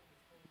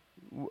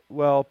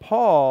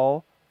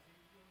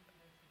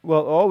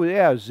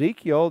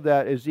 Ezekiel,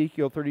 that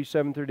Ezekiel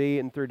 37, 38,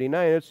 and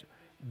 39,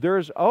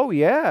 there's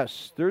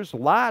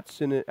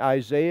lots in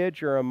Isaiah,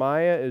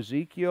 Jeremiah,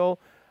 Ezekiel,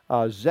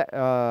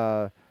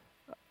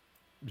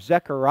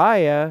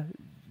 Zechariah.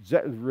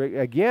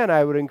 Again,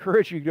 I would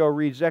encourage you to go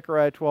read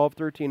Zechariah 12,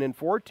 13, and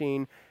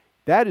 14.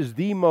 That is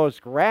the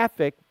most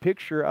graphic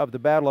picture of the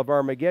Battle of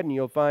Armageddon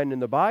you'll find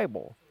in the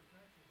Bible.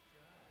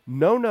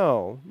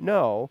 No.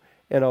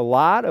 And a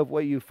lot of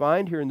what you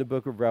find here in the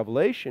book of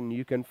Revelation,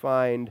 you can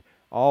find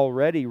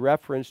already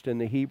referenced in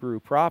the Hebrew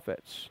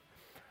prophets.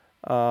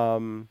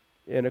 And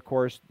of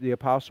course, the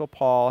Apostle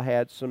Paul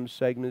had some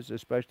segments,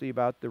 especially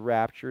about the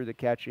rapture, the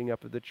catching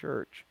up of the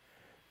church.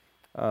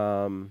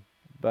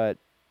 But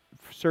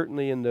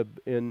certainly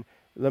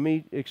let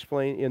me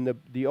explain, in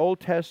the Old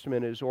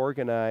Testament is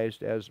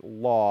organized as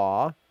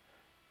law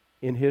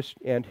and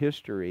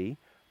history,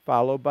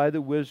 followed by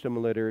the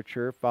wisdom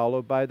literature,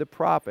 followed by the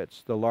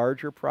prophets, the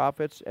larger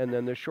prophets and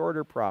then the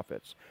shorter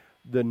prophets.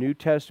 The New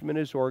Testament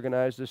is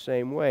organized the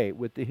same way,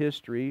 with the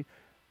history,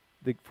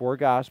 the 4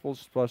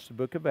 Gospels plus the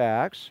book of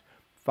Acts,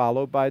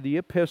 followed by the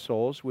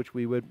epistles, which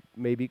we would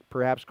maybe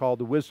perhaps call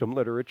the wisdom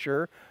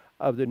literature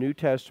of the New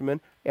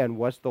Testament. And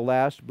what's the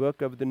last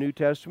book of the New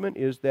Testament?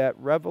 Is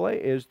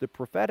the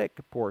prophetic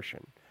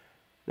portion.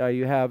 Now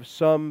you have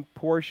some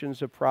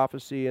portions of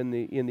prophecy in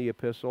the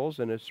epistles,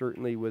 and it's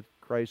certainly with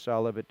Christ's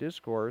Olivet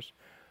Discourse,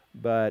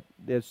 but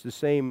it's the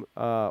same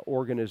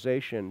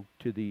organization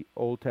to the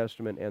Old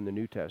Testament and the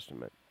New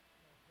Testament.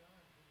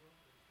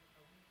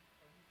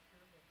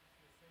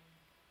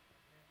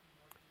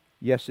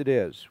 Yes, it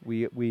is.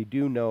 We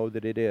do know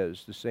that it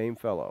is the same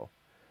fellow.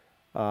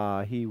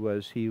 When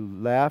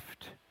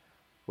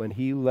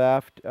he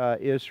left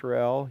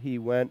Israel, he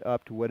went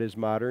up to what is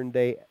modern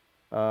day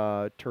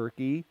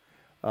Turkey,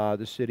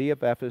 the city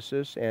of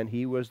Ephesus, and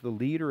he was the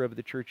leader of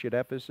the church at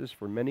Ephesus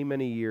for many,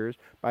 many years.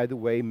 By the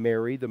way,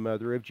 Mary, the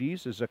mother of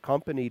Jesus,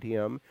 accompanied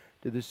him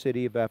to the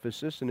city of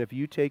Ephesus. And if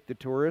you take the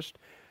tourist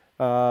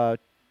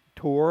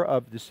tour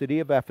of the city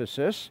of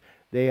Ephesus,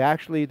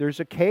 there's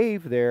a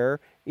cave there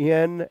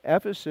in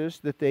Ephesus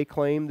that they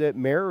claim that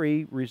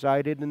Mary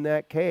resided in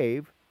that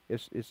cave.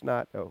 It's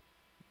not a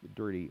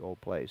dirty old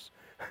place,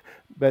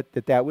 but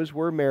that was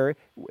where Mary,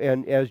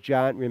 and as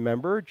John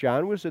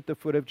was at the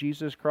foot of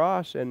Jesus'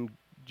 cross, and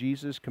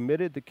Jesus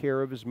committed the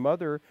care of his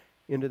mother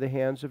into the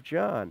hands of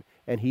John,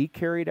 and he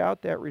carried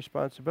out that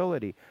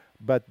responsibility.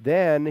 But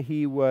then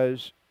he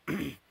was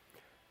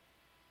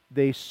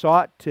they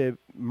sought to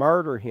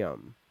martyr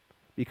him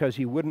because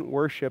he wouldn't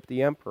worship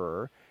the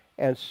emperor.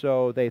 And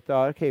so they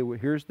thought, okay, well,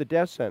 here's the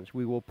death sentence.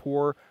 We will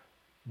pour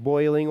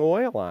boiling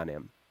oil on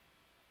him.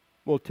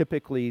 Well,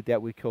 typically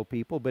that would kill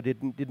people, but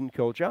it didn't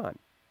kill John.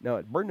 No,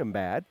 it burned him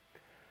bad.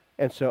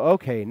 And so,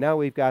 okay, now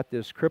we've got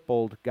this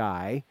crippled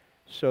guy.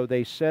 So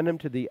they sent him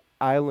to the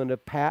island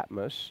of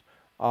Patmos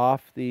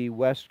off the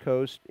west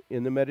coast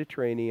in the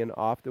Mediterranean,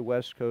 off the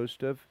west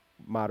coast of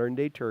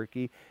modern-day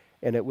Turkey,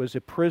 and it was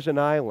a prison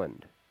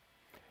island.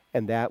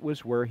 And that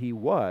was where he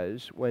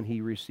was when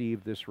he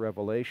received this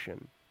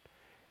revelation.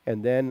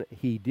 And then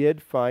he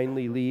did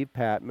finally leave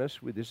Patmos.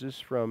 This is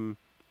from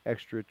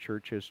extra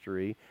church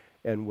history.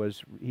 And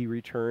he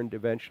returned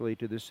eventually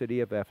to the city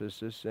of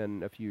Ephesus,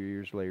 and a few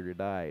years later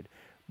died.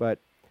 But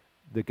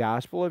the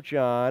Gospel of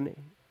John,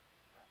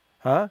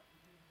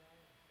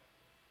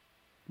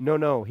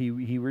 No, he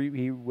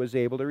was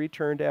able to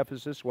return to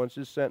Ephesus once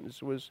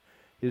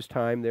his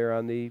time there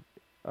on the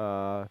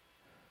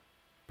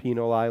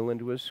penal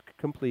island was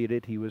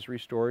completed. He was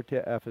restored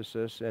to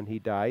Ephesus, and he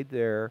died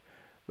there.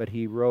 But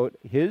he wrote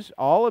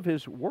all of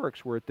his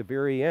works were at the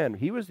very end.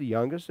 He was the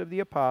youngest of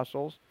the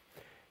apostles.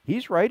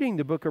 He's writing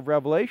the book of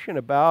Revelation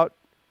about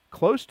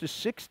close to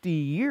 60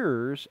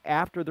 years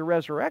after the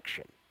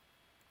resurrection.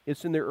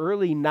 It's in the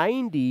early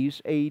 90s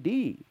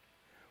A.D.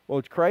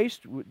 Well,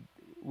 Christ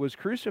was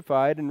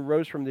crucified and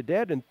rose from the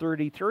dead in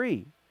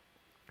 33.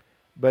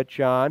 But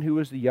John, who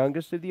was the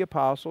youngest of the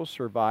apostles,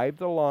 survived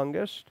the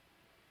longest,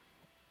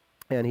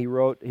 and he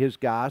wrote his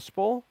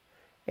gospel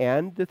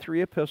and the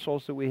 3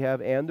 epistles that we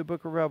have and the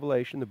book of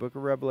Revelation. The book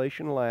of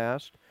Revelation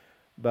last,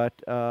 but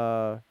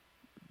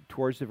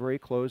towards the very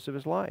close of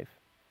his life.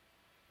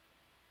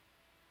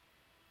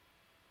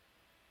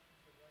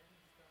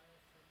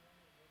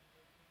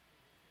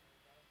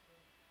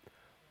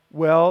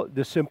 Well,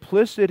 the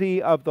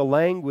simplicity of the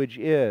language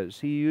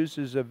he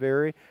uses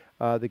the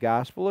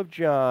Gospel of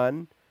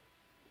John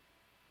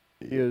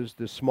is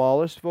the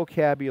smallest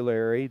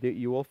vocabulary that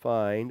you will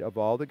find of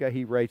all the guys.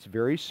 He writes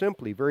very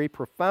simply, very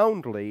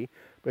profoundly,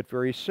 but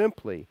very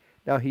simply.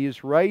 Now, he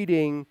is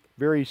writing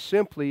very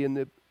simply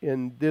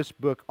in this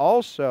book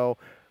also,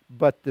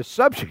 but the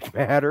subject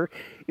matter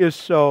is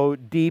so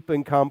deep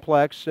and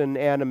complex and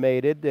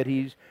animated that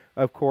he's,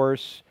 of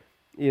course,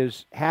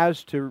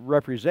 has to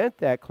represent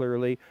that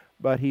clearly,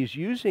 but he's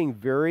using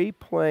very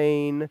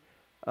plain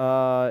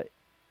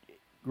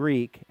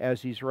Greek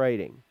as he's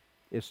writing.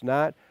 It's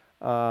not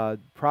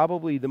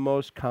probably the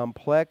most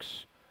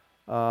complex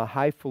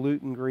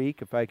highfalutin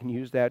Greek, if I can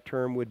use that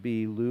term, would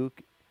be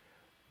Luke,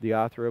 the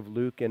author of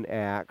Luke and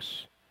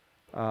Acts.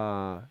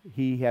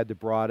 He had the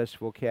broadest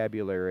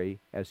vocabulary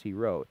as he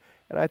wrote.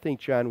 And I think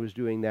John was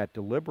doing that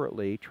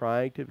deliberately,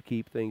 trying to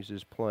keep things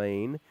as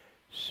plain,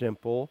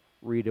 simple,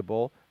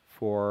 readable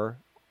for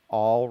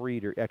all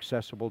readers,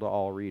 accessible to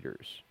all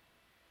readers.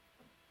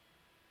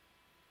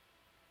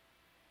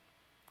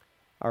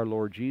 Our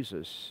Lord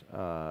Jesus,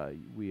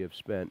 we have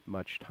spent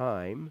much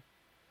time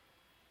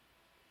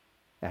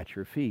at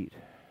your feet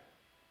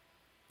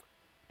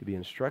to be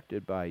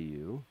instructed by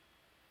you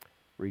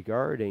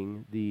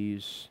regarding the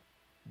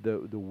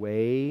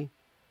way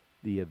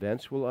the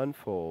events will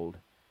unfold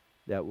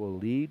that will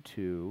lead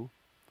to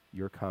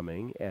your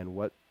coming and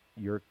what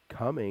your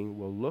coming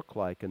will look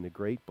like and the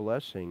great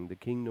blessing, the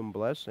kingdom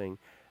blessing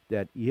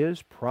that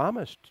is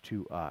promised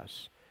to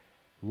us.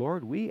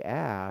 Lord, we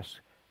ask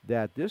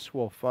that this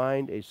will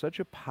find such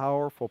a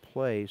powerful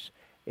place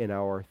in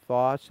our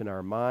thoughts, in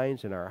our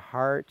minds, in our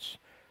hearts,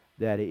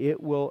 that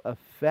it will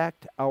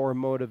affect our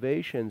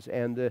motivations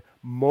and the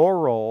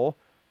moral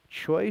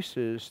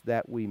choices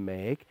that we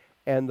make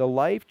and the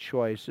life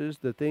choices,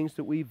 the things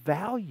that we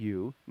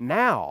value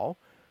now,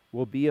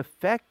 will be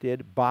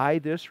affected by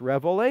this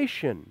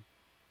revelation.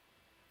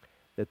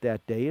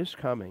 That day is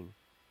coming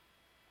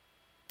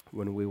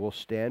when we will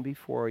stand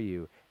before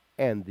you,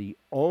 and the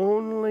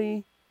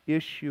only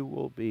issue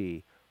will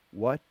be,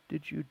 what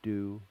did you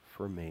do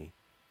for me?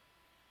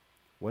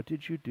 What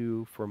did you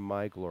do for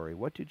my glory?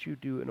 What did you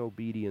do in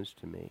obedience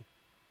to me?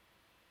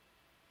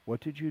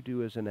 What did you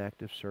do as an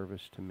act of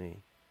service to me?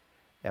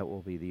 That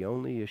will be the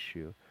only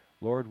issue.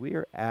 Lord, we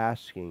are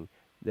asking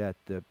that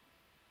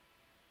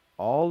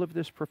all of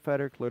this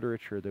prophetic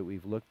literature that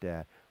we've looked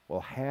at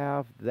will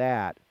have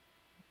that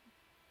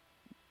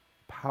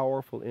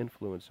powerful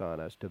influence on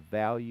us to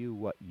value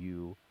what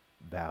you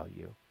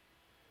value,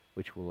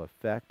 which will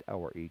affect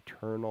our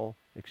eternal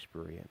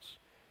experience.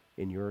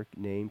 In your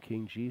name,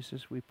 King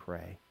Jesus, we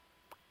pray.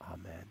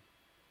 Amen.